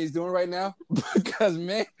like what Manny's doing right now because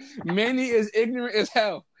Manny is ignorant as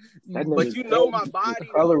hell. But you know my body.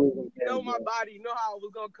 You know my body. You know how I was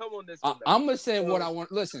gonna come on this. I'm gonna say what I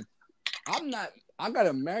want. Listen, I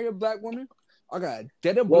gotta marry a black woman. I gotta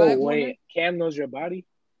date a black woman. Cam knows your body.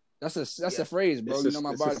 That's a phrase, bro. You know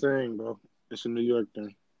my body. It's a thing, bro. It's a New York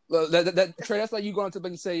thing. Look, Trey, that's like you going to the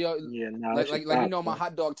bank and say, yo, like you know my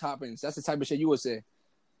hot dog toppings. That's the type of shit you would say.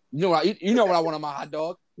 You know what I want on my hot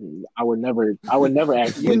dog. I would never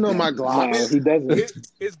ask. You know my Glock. No, he doesn't.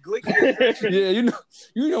 His Glicky. Yeah,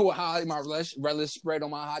 you know how I my relish spread on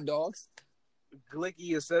my hot dogs.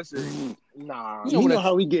 Glicky accessory. Nah, you know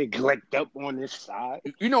how we get glicked up on this side.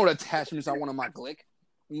 You know what attachments I want on my glick.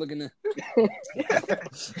 I'm looking at.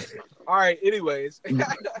 All right. Anyways,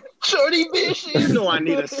 shorty bitch. You know I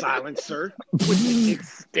need a silencer with the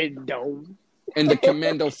extendo and the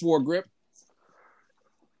Commando 4 grip.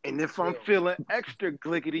 And if I'm feeling extra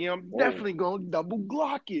glickety, I'm definitely gonna double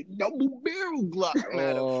Glock it, double barrel Glock.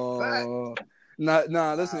 Matter of fact.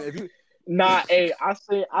 Nah. Listen, if you. Hey,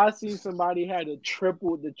 I seen somebody had the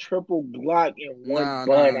triple Glock in one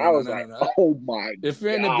bun. I was like, oh my god! If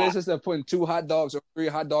you're in the business of putting 2 hot dogs or 3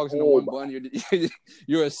 hot dogs in one bun,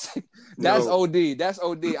 you're a sick. That's OD. That's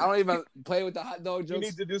OD. I don't even play with the hot dog jokes.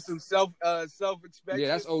 You need to do some self inspection. Yeah,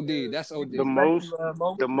 that's OD. That's OD.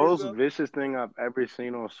 The most vicious thing I've ever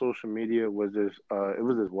seen on social media was this. It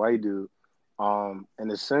was this white dude,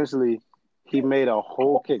 and essentially. He made a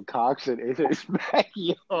whole concoction in his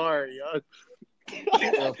backyard, yo.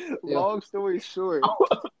 Long story short.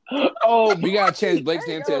 We gotta change Blake's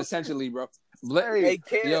name to essentially, bro. Hey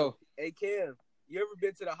Cam, you ever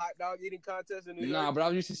been to the hot dog eating contest in New York? Nah, but I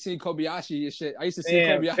used to see Kobayashi and shit. I used to see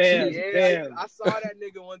Kobayashi. I saw that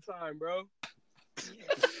nigga one time, bro.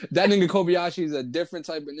 That nigga Kobayashi is a different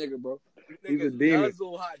type of nigga, bro. He's a demon.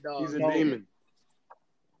 Hot dog. He's a demon.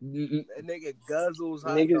 That nigga guzzles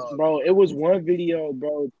hot niggas, dog. Bro, it was one video,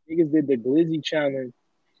 bro. Niggas did the Glizzy challenge.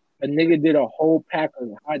 A nigga did a whole pack of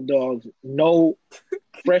hot dogs, no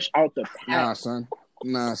fresh out the pack. Nah, son.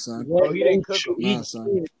 Bro, he didn't cook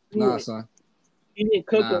them. Nah, son. He didn't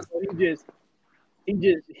cook them. So he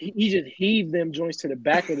just heaved them joints to the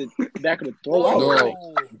back of the throat.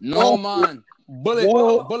 No, man.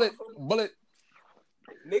 Bullet.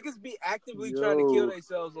 Niggas be actively trying to kill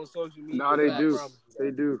themselves on social media. Nah, they do.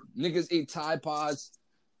 They do. Niggas eat Tide Pods,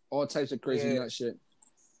 all types of crazy nut shit.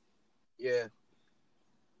 Yeah.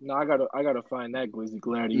 No, I gotta find that Glizzy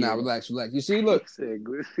Gladiator. Nah, relax. You see, look.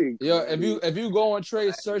 Yo, if you go on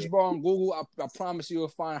Trey's search bar on Google, I promise you'll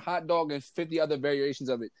find hot dog and 50 other variations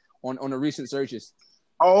of it on the recent searches.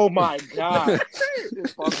 Oh my god.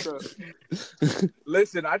 It's fucked up.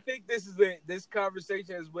 Listen, I think this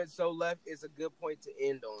conversation has went so left. It's a good point to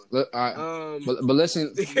end on. Look, all right. But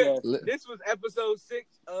listen, this was episode 6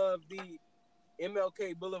 of the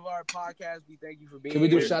MLK Boulevard podcast. We thank you for being here. Can we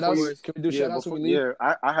do shout outs? Can we do shout outs when we leave?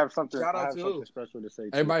 Yeah, I have something. Shout out something special to say.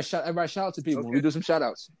 Everybody shout out to people. Okay. We do some shout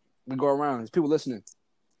outs. We go around. There's people listening.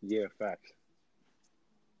 Yeah, facts.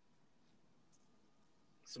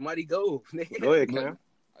 Somebody go. Go ahead, Cam.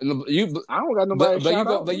 I don't got nobody.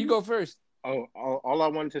 But you go first. Oh, all I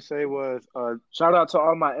wanted to say was shout out to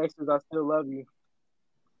all my exes. I still love you.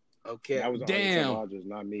 Okay. That was damn. Rodgers,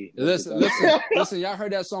 not me. Listen. Y'all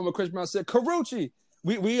heard that song with Chris Brown said, "Karuchi."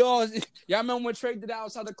 We all y'all remember when Trey did that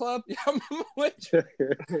outside the club? Y'all remember when?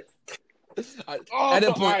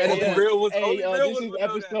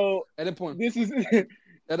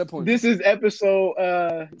 Edit point. This is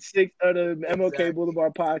episode 6 of the MLK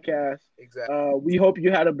Boulevard podcast. Exactly. We hope you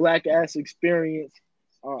had a black ass experience.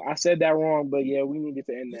 I said that wrong, but yeah, we needed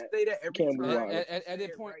to end that. Say that every time.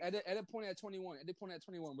 Edit point at 21. Edit point at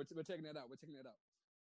 21. We're taking that out.